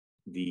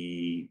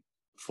the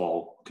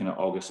fall, kind of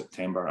August,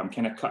 September. I'm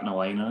kind of cutting a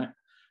line on it,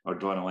 or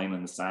drawing a line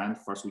in the sand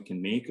first week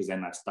in May, because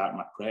then I start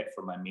my prep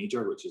for my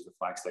major, which is the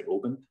Flagstick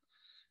Open.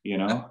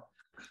 Got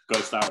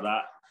to start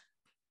that.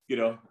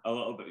 A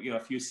little bit, a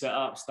few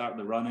sit-ups, start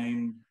the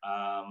running,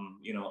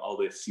 all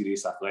the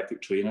serious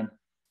athletic training.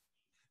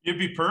 It'd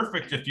be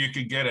perfect if you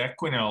could get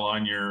Equinel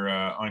on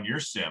your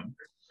sim.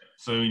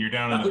 So when you're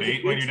down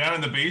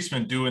in the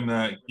basement doing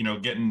the,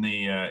 getting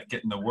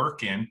the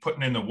work in,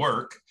 putting in the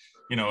work,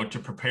 to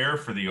prepare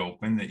for the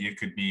Open, that you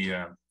could be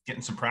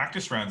getting some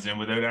practice rounds in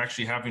without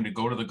actually having to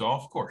go to the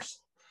golf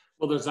course.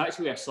 Well, there's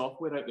actually a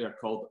software out there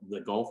called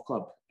the Golf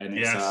Club, and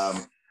it's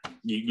yes.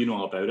 You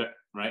know about it,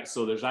 right?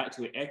 So there's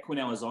actually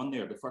Equinel is on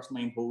there. The first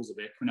 9 holes of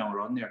Equinel are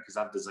on there because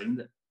I've designed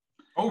it.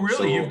 Oh,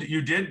 really? So,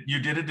 you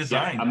did a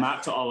design? Yeah, I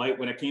mapped it all out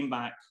when I came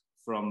back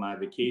from my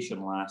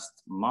vacation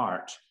last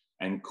March.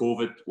 And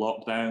COVID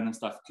lockdown and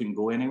stuff, couldn't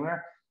go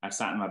anywhere. I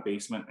sat in my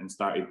basement and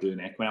started doing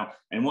Equinel.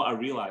 And what I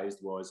realized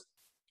was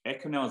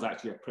Equinel is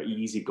actually a pretty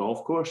easy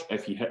golf course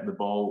if you hit the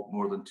ball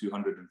more than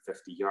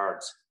 250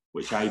 yards,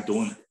 which I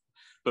don't.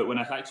 But when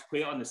I actually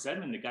play it on the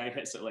sim and the guy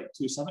hits it like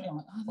 270, I'm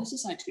like, this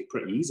is actually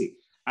pretty easy.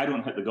 I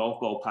don't hit the golf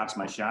ball past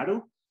my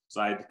shadow,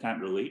 so I can't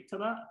relate to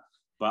that.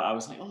 But I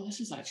was like, this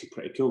is actually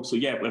pretty cool. So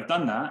yeah, we've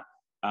done that.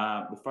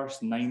 The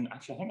first 9,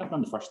 actually, I think I've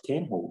done the first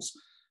 10 holes.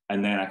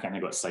 And then I kind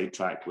of got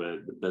sidetracked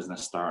with the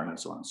business starting and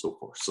so on and so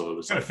forth. So it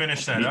was got to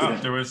finish that up.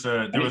 There was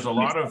a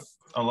lot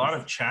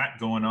of chat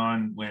going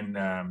on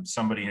when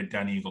somebody had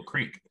done Eagle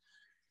Creek.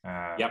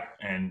 Yep.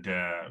 And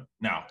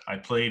now I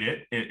played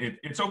it.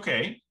 It's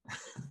okay.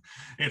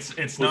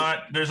 it's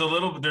not. There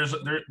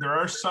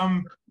are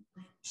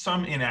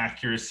some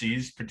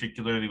inaccuracies,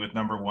 particularly with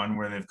number 1,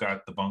 where they've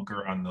got the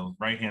bunker on the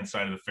right-hand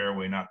side of the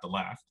fairway, not the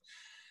left.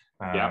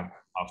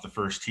 Off the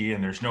first tee,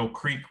 and there's no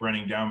creek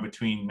running down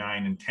between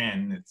 9 and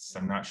 10.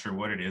 I'm not sure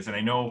what it is. And I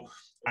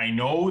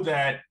know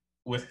that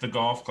with the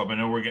golf club, I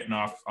know we're getting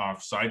off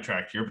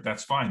sidetracked here, but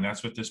that's fine.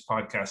 That's what this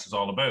podcast is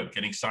all about,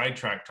 getting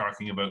sidetracked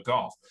talking about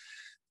golf.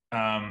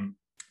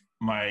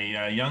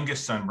 My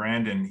youngest son,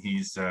 Brandon,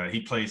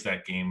 he plays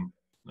that game,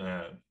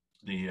 the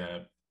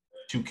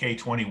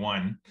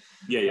 2K21.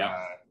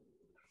 Yeah.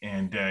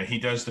 And he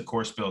does the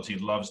course builds. He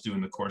loves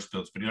doing the course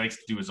builds, but he likes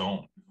to do his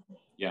own.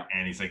 Yeah.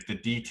 And he's like, the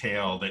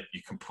detail that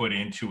you can put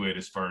into it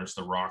as far as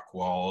the rock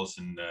walls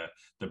and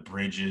the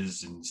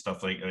bridges and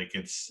stuff like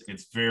it's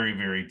very,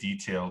 very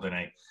detailed. And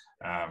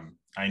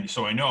I'm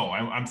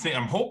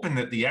hoping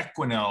that the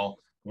Equinel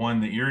one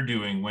that you're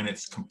doing, when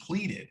it's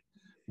completed,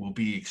 will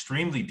be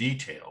extremely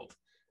detailed.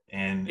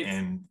 And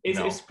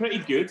it's pretty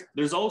good.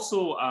 There's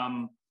also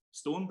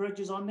stone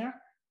bridges on there.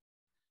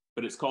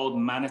 but it's called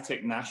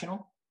Manatic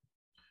National.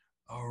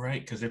 All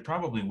right, because they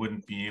probably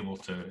wouldn't be able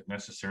to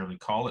necessarily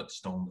call it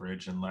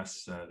Stonebridge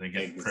unless they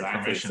get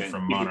permission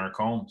from Monarch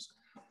Homes.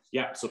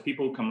 Yeah, so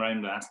people come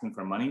around asking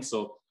for money.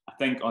 So I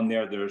think on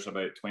there's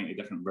about 20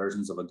 different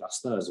versions of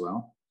Augusta as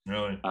well.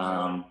 Really?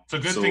 It's a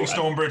good thing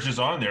Stonebridge is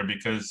on there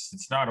because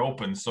it's not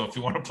open. So if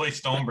you want to play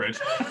Stonebridge,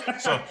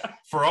 so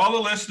for all the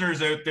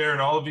listeners out there and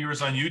all the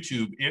viewers on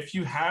YouTube, if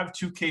you have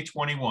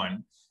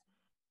 2K21,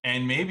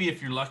 and maybe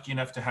if you're lucky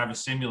enough to have a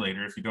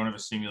simulator, if you don't have a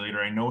simulator,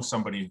 I know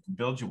somebody who can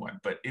build you one.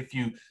 But if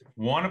you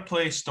want to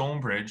play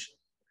Stonebridge,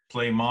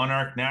 play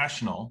Monarch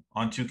National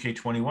on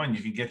 2K21,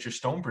 you can get your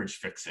Stonebridge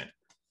fix in.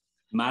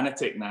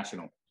 Manatic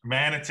National.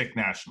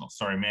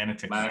 Sorry,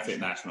 Manatic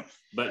National.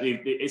 But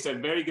it's a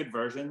very good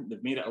version.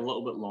 They've made it a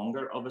little bit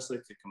longer, obviously,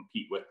 to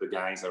compete with the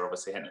guys that are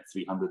obviously hitting at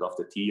 300 off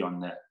the tee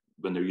when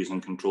they're using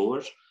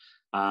controllers.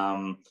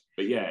 But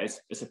yeah,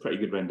 it's a pretty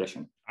good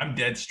rendition. I'm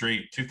dead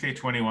straight.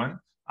 2K21.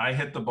 I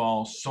hit the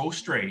ball so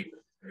straight,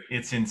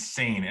 it's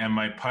insane. And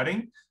my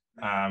putting,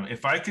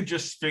 if I could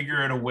just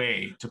figure out a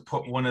way to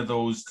put one of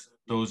those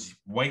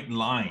white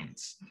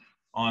lines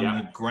on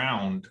the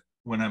ground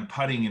when I'm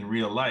putting in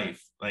real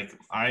life, like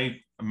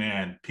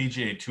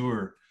PGA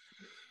Tour,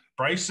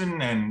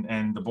 Bryson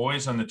and the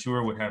boys on the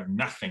tour would have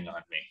nothing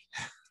on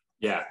me.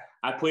 Yeah,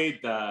 I played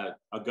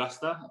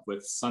Augusta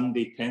with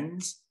Sunday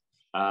pins,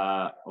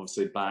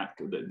 obviously back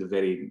the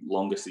very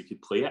longest you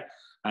could play it.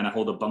 And I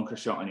hold a bunker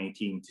shot on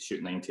 18 to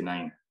shoot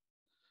 99.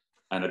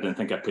 And I didn't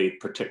think I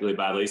played particularly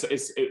badly. So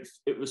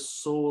it was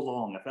so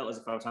long. I felt as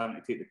if I was having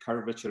to take the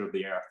curvature of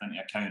the earth into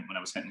account when I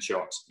was hitting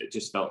shots. It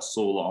just felt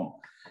so long.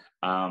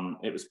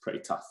 It was pretty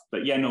tough.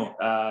 But yeah, no,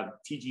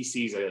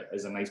 TGC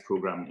is a nice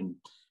program. And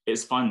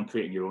it's fun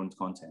creating your own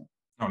content.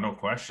 Oh, no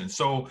question.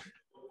 So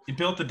you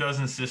built a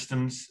dozen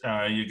systems.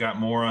 You got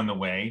more on the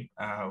way.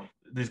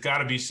 There's got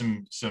to be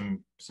some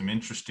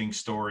interesting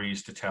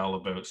stories to tell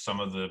about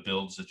some of the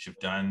builds that you've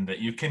done that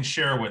you can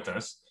share with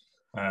us.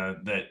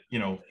 That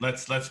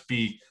let's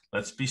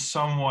be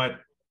somewhat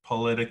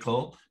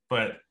political,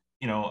 but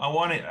we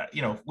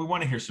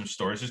want to hear some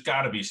stories. There's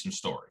got to be some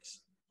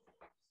stories.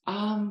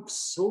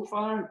 So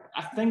far,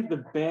 I think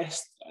the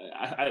best,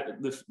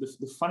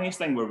 the funniest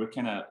thing where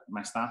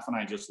my staff and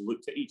I just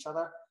looked at each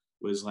other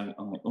was like,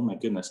 oh my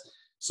goodness.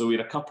 So we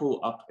had a couple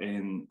up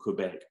in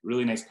Quebec,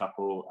 really nice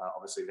couple,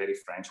 obviously very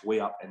French,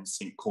 way up in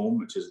Saint-Côme,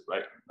 which is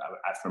right,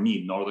 for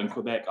me, northern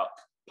Quebec, up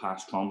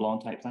past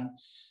Tremblant type thing,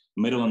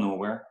 middle of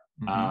nowhere.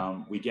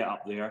 Mm-hmm. We get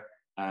up there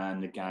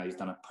and the guy's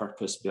done a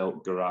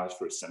purpose-built garage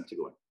for his sim to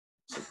go in.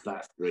 So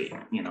that's great,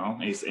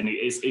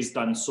 he's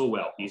done so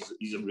well.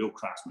 He's a real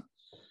craftsman.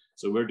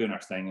 So we're doing our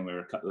thing and we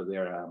were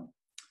there a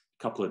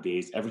couple of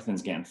days.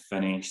 Everything's getting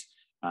finished.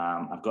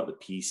 I've got the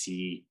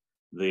PC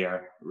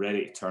there,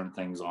 ready to turn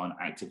things on,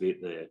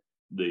 activate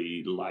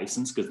the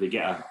license, because they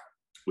get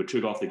with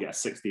True Golf, they get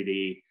a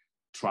 60-day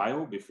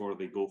trial before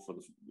they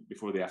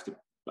have to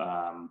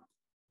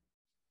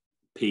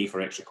pay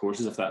for extra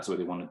courses if that's what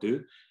they want to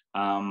do.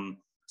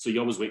 So you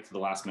always wait to the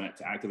last minute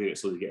to activate it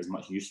so they get as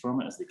much use from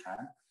it as they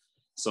can.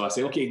 So I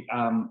say, okay,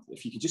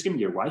 if you could just give me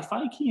your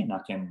Wi-Fi key and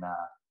I can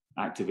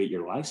activate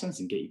your license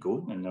and get you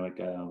going. And they're like,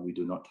 we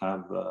do not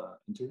have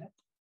internet.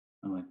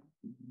 I'm like,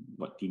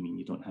 what do you mean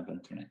you don't have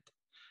internet?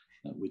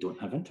 We don't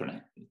have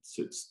internet.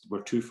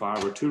 We're too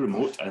far, we're too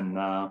remote,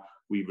 and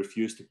we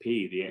refuse to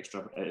pay the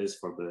extra it is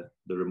for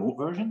the remote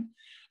version.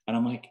 And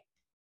I'm like,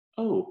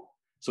 oh.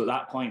 So at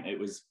that point, it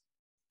was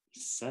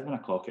 7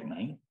 o'clock at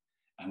night,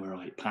 and we were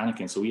like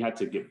panicking. So we had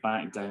to get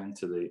back down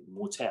to the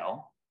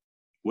motel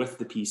with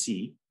the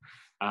PC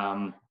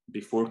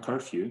before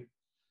curfew,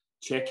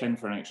 check in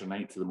for an extra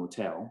night to the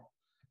motel,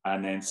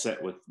 and then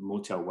sit with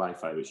motel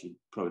Wi-Fi, which you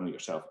probably know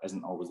yourself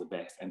isn't always the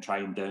best, and try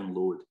and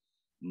download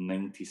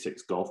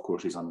 96 golf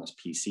courses on this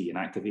PC and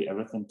activate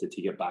everything to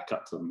take it back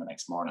up to them the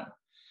next morning.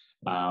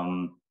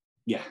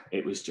 Yeah,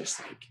 it was just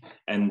like,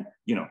 and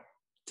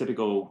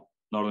typical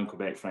Northern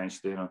Quebec French,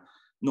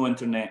 no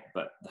internet,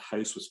 but the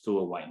house was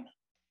full of wine.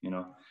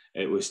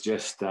 It was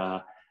just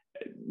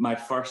my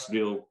first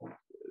real,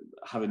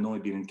 having only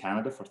been in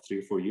Canada for 3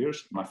 or 4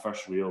 years, my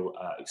first real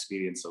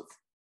experience of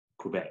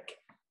Quebec.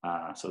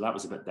 So that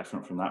was a bit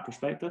different from that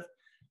perspective.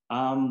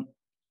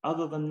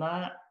 Other than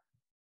that,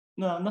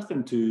 no,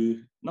 nothing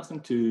too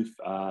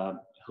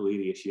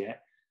hilarious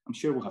yet. I'm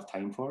sure we'll have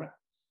time for it.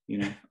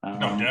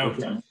 No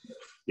doubt.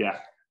 Yeah.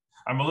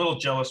 I'm a little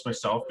jealous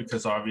myself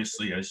because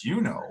obviously, as you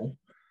know,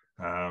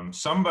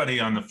 somebody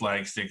on the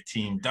Flagstick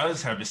team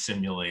does have a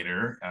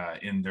simulator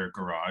in their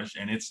garage,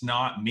 and it's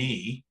not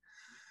me,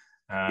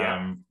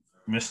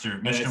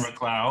 Mr.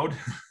 McLeod.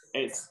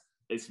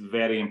 It's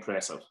very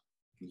impressive.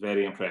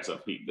 Very impressive.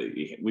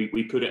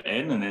 We put it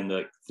in, and then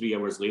like 3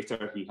 hours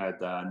later, he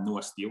had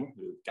Noah Steele,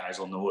 who guys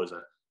will know is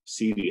a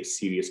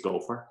serious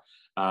golfer,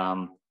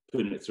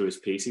 putting it through his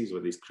paces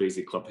with his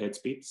crazy club head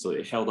speed. So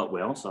it held up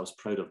well. So I was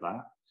proud of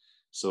that.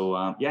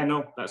 So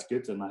that's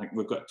good. And I think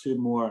we've got 2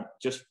 more,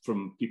 just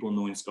from people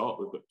knowing Scott,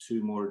 we've got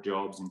 2 more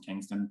jobs in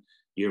Kingston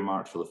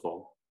earmarked for the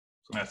fall.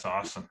 That's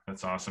awesome.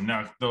 That's awesome.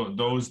 Now,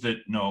 those that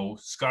know,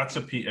 Scott's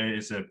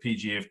is a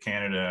PGA of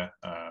Canada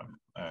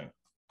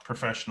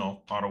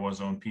professional,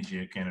 Ottawa's own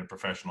PGA of Canada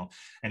professional,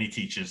 and he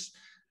teaches.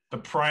 The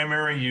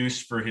primary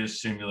use for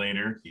his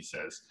simulator, he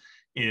says,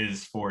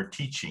 is for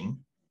teaching,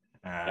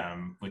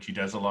 which he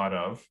does a lot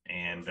of,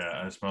 and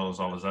as well as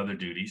all his other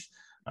duties.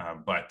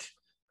 But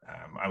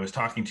I was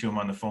talking to him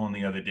on the phone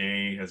the other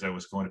day as I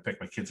was going to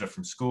pick my kids up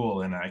from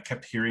school, and I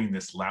kept hearing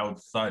this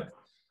loud thud.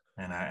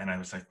 And I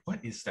was like,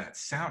 what is that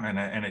sound?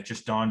 And it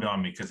just dawned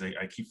on me, because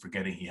I keep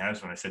forgetting he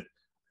has one. I said,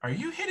 are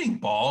you hitting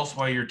balls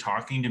while you're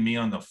talking to me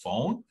on the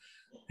phone?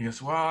 He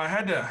goes, well, I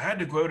had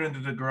to go out into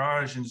the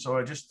garage, and so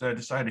I just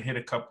decided to hit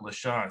a couple of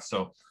shots.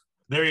 So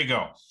there you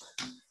go.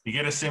 You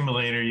get a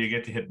simulator, you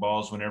get to hit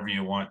balls whenever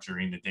you want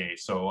during the day.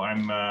 So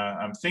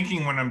I'm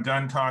thinking when I'm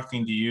done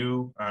talking to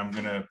you, I'm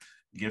gonna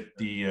get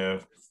the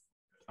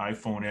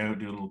iPhone out,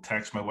 do a little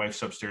text. My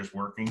wife's upstairs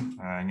working.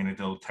 I'm gonna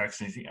do a little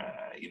text and say,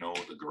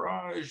 the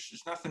garage,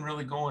 there's nothing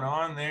really going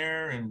on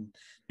there, and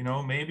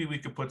maybe we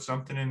could put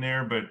something in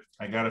there. But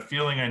I got a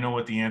feeling I know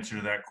what the answer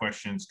to that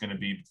question is going to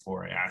be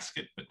before I ask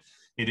it. But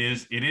it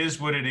is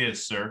what it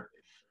is, sir.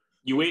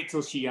 You wait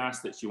till she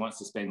asks that she wants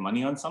to spend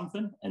money on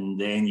something, and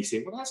then you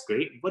say, well, that's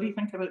great. What do you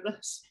think about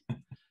this?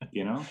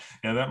 Yeah,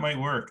 that might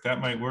work. That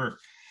might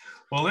work.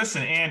 Well,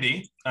 listen,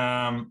 Andy,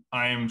 I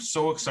am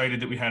so excited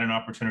that we had an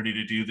opportunity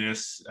to do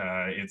this.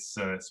 It's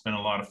been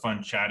a lot of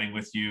fun chatting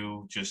with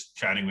you, just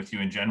chatting with you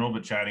in general,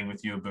 but chatting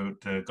with you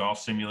about golf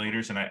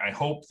simulators. And I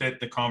hope that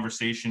the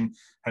conversation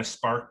has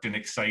sparked and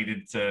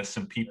excited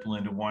some people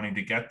into wanting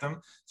to get them.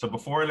 So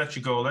before I let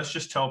you go, let's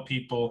just tell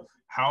people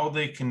how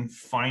they can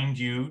find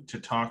you to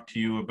talk to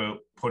you about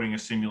putting a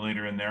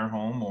simulator in their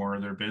home or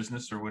their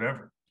business or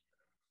whatever.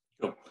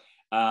 Cool.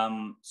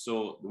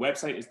 So the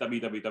website is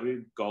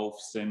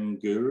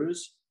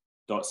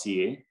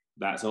www.golfsimgurus.ca.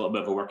 That's a little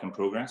bit of a work in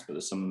progress, but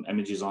there's some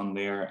images on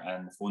there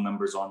and the phone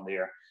numbers on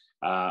there.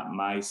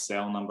 My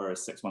cell number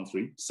is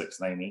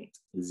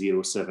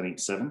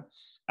 613-698-0787.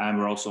 And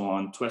we're also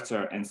on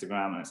Twitter,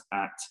 Instagram, and it's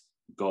at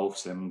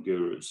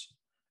golfsimgurus.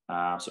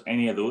 So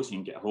any of those, you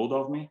can get a hold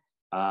of me.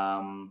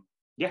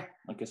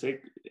 Like I say,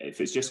 if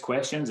it's just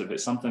questions, if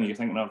it's something you're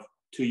thinking of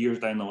 2 years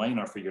down the line,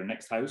 or for your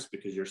next house,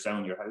 because you're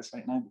selling your house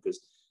right now, because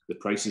the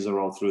prices are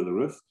all through the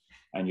roof,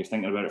 and you're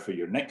thinking about it for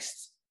your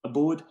next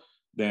abode,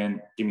 then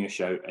give me a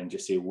shout and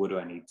just say, what do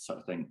I need, sort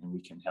of thing, and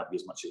we can help you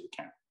as much as we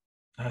can.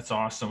 That's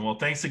awesome. Well,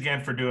 thanks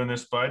again for doing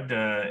this, bud.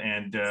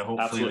 And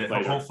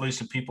hopefully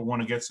some people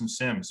want to get some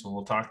sims. So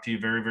we'll talk to you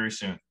very, very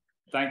soon.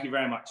 Thank you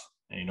very much.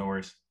 Hey, no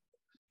worries.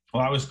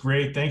 Well, that was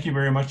great. Thank you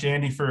very much,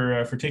 Andy,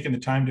 for taking the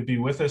time to be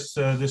with us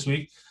this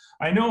week.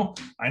 I know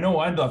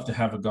I'd love to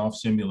have a golf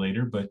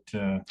simulator, but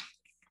I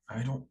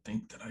don't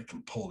think that I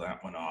can pull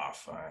that one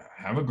off. I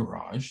have a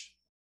garage.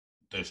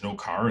 There's no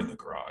car in the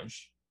garage.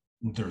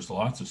 There's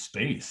lots of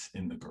space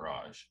in the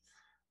garage.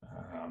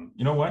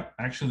 You know what?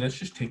 Actually, let's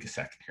just take a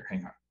second here.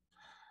 Hang on.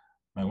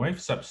 My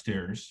wife's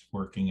upstairs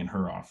working in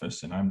her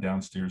office, and I'm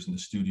downstairs in the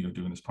studio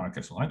doing this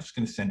podcast. Well, I'm just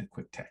going to send a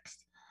quick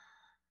text.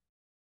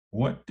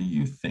 What do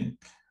you think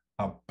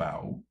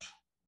about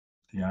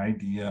the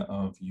idea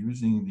of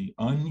using the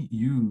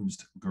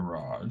unused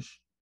garage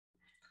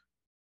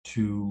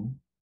to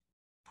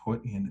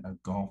put in a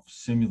golf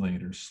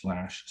simulator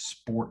 /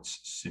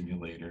 sports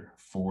simulator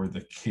for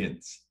the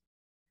kids?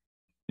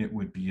 It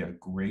would be a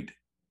great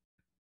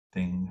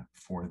thing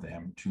for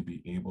them to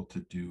be able to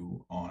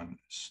do on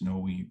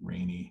snowy,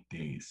 rainy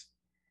days.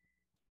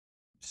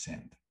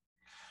 Send.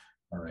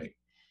 All right.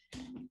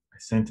 I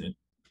sent it.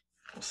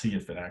 We'll see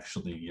if it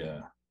actually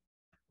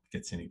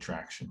gets any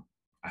traction.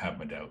 I have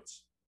my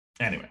doubts.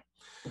 Anyway,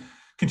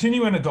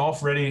 continuing the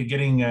golf ready,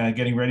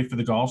 getting ready for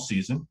the golf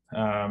season.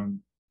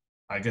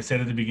 Like I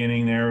said at the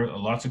beginning there,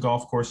 lots of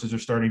golf courses are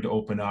starting to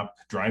open up.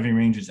 Driving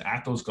ranges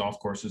at those golf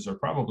courses are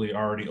probably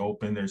already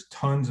open. There's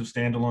tons of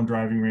standalone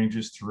driving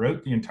ranges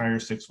throughout the entire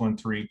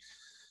 613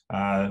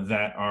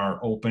 that are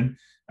open.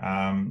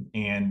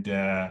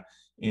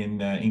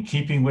 In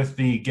keeping with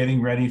the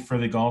getting ready for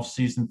the golf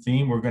season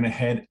theme, we're going to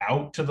head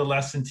out to the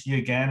lesson tee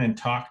again and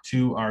talk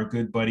to our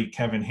good buddy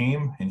Kevin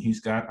Haim, and he's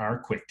got our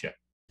quick tip.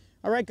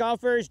 All right,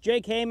 golfers,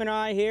 Jake Haim and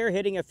I here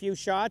hitting a few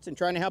shots and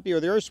trying to help you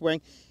with your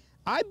swing.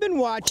 I've been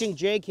watching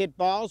Jake hit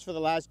balls for the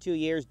last 2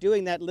 years,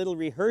 doing that little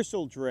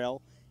rehearsal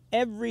drill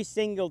every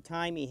single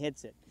time he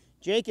hits it.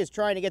 Jake is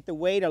trying to get the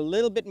weight a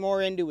little bit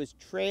more into his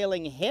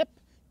trailing hip,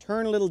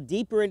 turn a little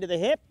deeper into the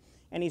hip,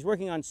 and he's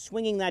working on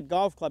swinging that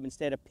golf club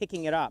instead of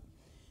picking it up.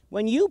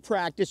 When you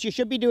practice, you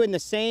should be doing the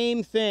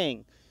same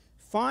thing.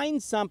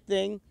 Find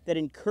something that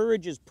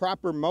encourages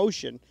proper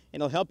motion,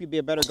 and it'll help you be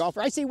a better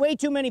golfer. I see way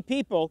too many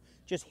people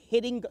just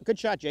hitting, good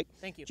shot, Jake.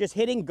 Thank you. Just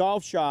hitting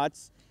golf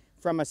shots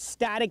from a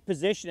static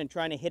position and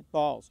trying to hit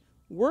balls.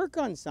 Work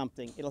on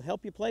something. It'll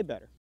help you play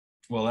better.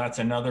 Well, that's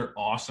another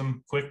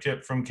awesome quick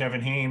tip from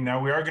Kevin Haim.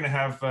 Now, we are going to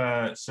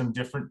have some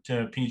different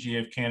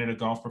PGA of Canada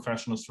golf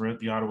professionals throughout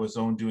the Ottawa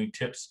zone doing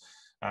tips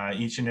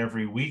each and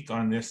every week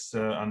on this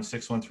on the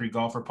 613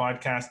 Golfer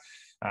podcast.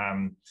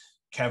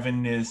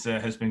 Kevin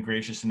has been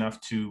gracious enough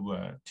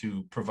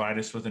to provide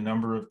us with a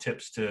number of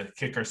tips to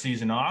kick our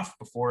season off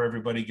before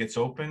everybody gets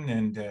open,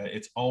 and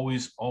it's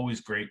always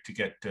great to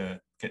get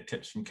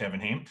tips from Kevin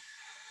Haim.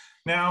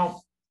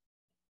 Now,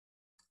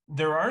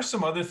 there are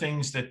some other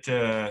things that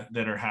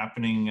are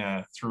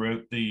happening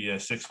throughout the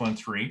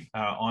 613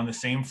 on the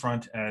same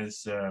front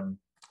as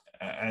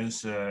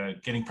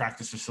getting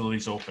practice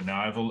facilities open.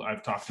 Now,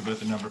 I've talked about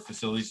the number of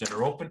facilities that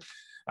are open.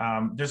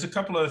 There's a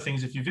couple other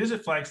things. If you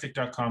visit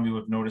flagstick.com, you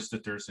have noticed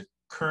that there's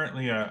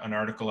currently an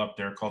article up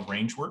there called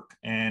Range Work.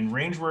 And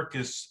Range Work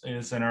is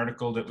an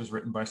article that was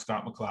written by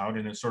Scott McLeod,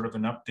 and it's sort of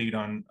an update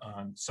on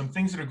some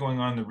things that are going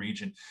on in the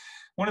region.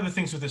 One of the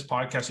things with this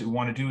podcast that we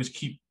want to do is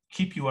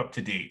keep you up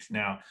to date.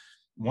 Now,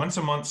 once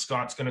a month,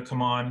 Scott's going to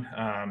come on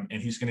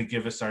and he's going to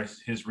give us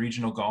his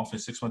regional golf,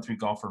 his 613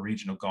 golfer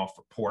regional golf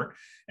report.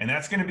 And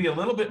that's going to be a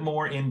little bit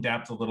more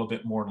in-depth, a little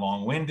bit more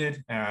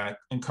long-winded,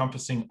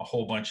 encompassing a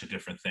whole bunch of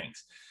different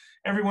things.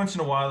 Every once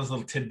in a while, there's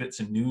little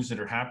tidbits and news that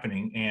are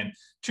happening. And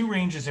two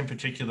ranges in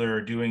particular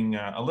are doing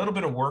a little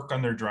bit of work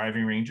on their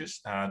driving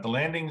ranges. The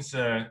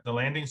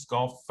Landings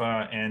Golf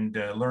and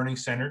Learning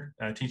Center,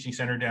 Teaching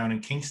Center down in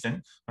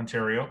Kingston,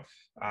 Ontario,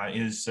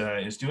 is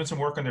doing some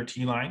work on their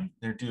tee line.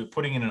 They're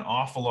putting in an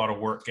awful lot of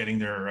work getting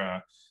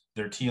their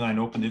tee line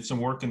open. Did some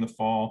work in the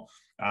fall,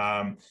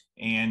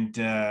 and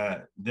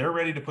they're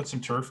ready to put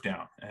some turf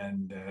down.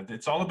 And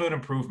it's all about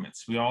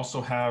improvements. We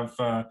also have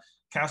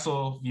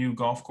Castleview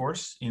Golf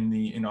Course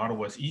in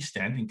Ottawa's East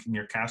End,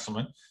 near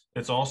Castleman,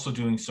 that's also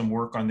doing some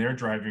work on their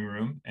driving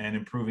room and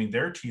improving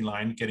their tee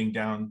line, getting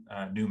down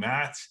new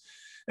mats.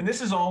 And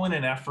this is all in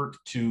an effort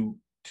to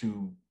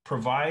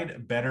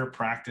provide better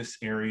practice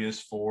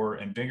areas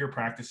and bigger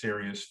practice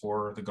areas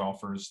for the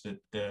golfers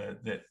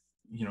that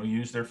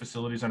use their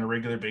facilities on a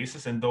regular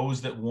basis, and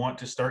those that want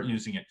to start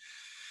using it.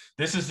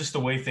 This is just the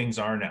way things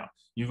are now.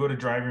 You go to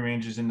driving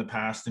ranges in the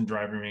past, and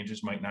driving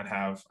ranges might not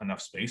have enough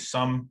space.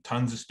 Some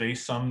tons of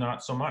space, some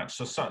not so much.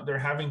 So they're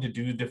having to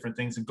do different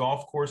things. And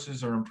golf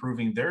courses are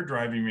improving their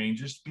driving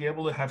ranges to be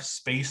able to have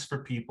space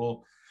for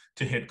people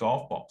to hit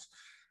golf balls.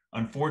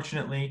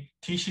 Unfortunately,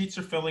 tee sheets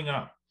are filling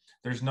up.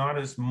 There's not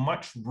as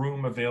much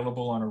room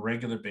available on a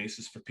regular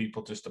basis for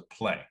people just to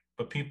play,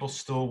 but people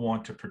still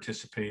want to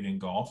participate in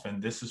golf.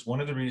 And this is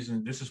one of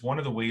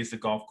the ways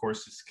that golf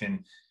courses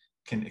can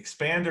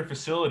expand their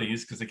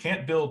facilities, because they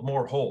can't build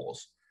more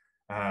holes.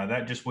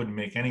 That just wouldn't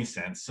make any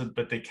sense.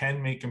 But they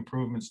can make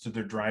improvements to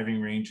their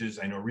driving ranges.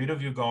 I know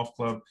Rideau Golf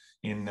Club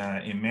in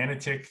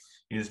Manotick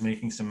is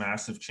making some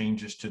massive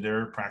changes to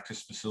their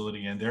practice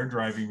facility and their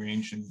driving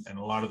range, and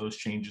a lot of those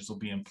changes will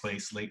be in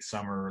place late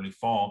summer, early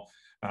fall.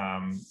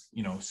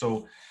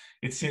 So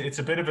it's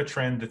a bit of a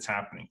trend that's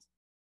happening.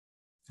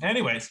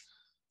 Anyways,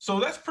 so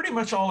that's pretty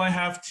much all I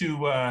have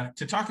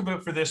to talk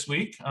about for this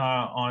week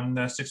on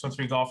the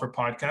 613 Golfer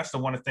podcast. I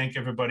want to thank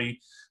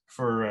everybody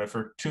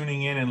for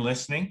tuning in and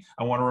listening.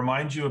 I want to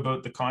remind you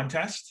about the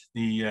contest,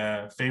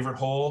 the favorite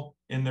hole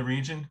in the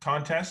region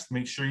contest.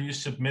 Make sure you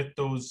submit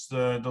those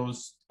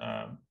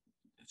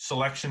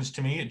selections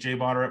to me at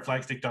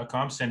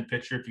jbotter@flagstick.com. Send a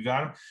picture if you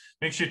got them.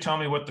 Make sure you tell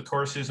me what the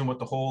course is and what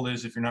the hole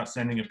is if you're not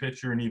sending a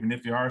picture, and even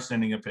if you are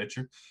sending a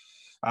picture.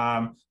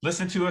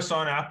 Listen to us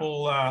on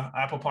Apple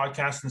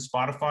Podcasts and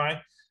Spotify.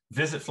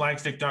 Visit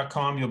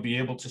flagstick.com. You'll be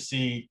able to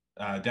see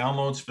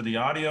downloads for the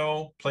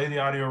audio. Play the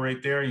audio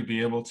right there. You'll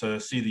be able to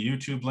see the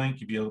YouTube link.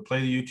 You'll be able to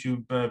play the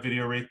YouTube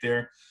video right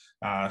there.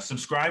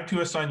 Subscribe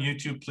to us on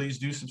YouTube. Please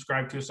do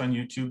subscribe to us on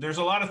YouTube. There's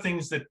a lot of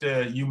things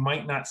that you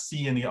might not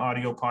see in the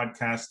audio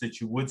podcast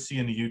that you would see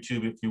in the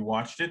YouTube if you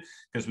watched it,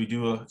 because we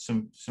do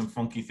some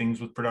funky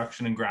things with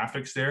production and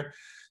graphics there.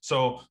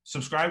 So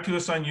subscribe to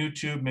us on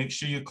YouTube. Make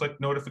sure you click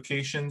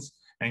notifications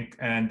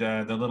and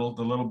the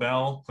little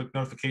bell. Click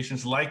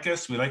notifications. Like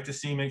us. We like to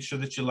see. Make sure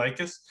that you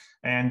like us.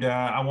 And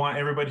I want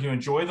everybody to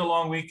enjoy the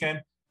long weekend.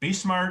 Be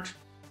smart.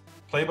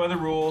 Play by the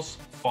rules.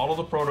 Follow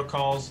the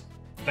protocols.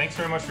 Thanks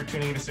very much for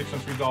tuning in to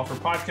 613 Golfer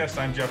Podcast.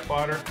 I'm Jeff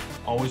Potter.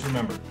 Always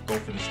remember, go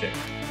for the stick.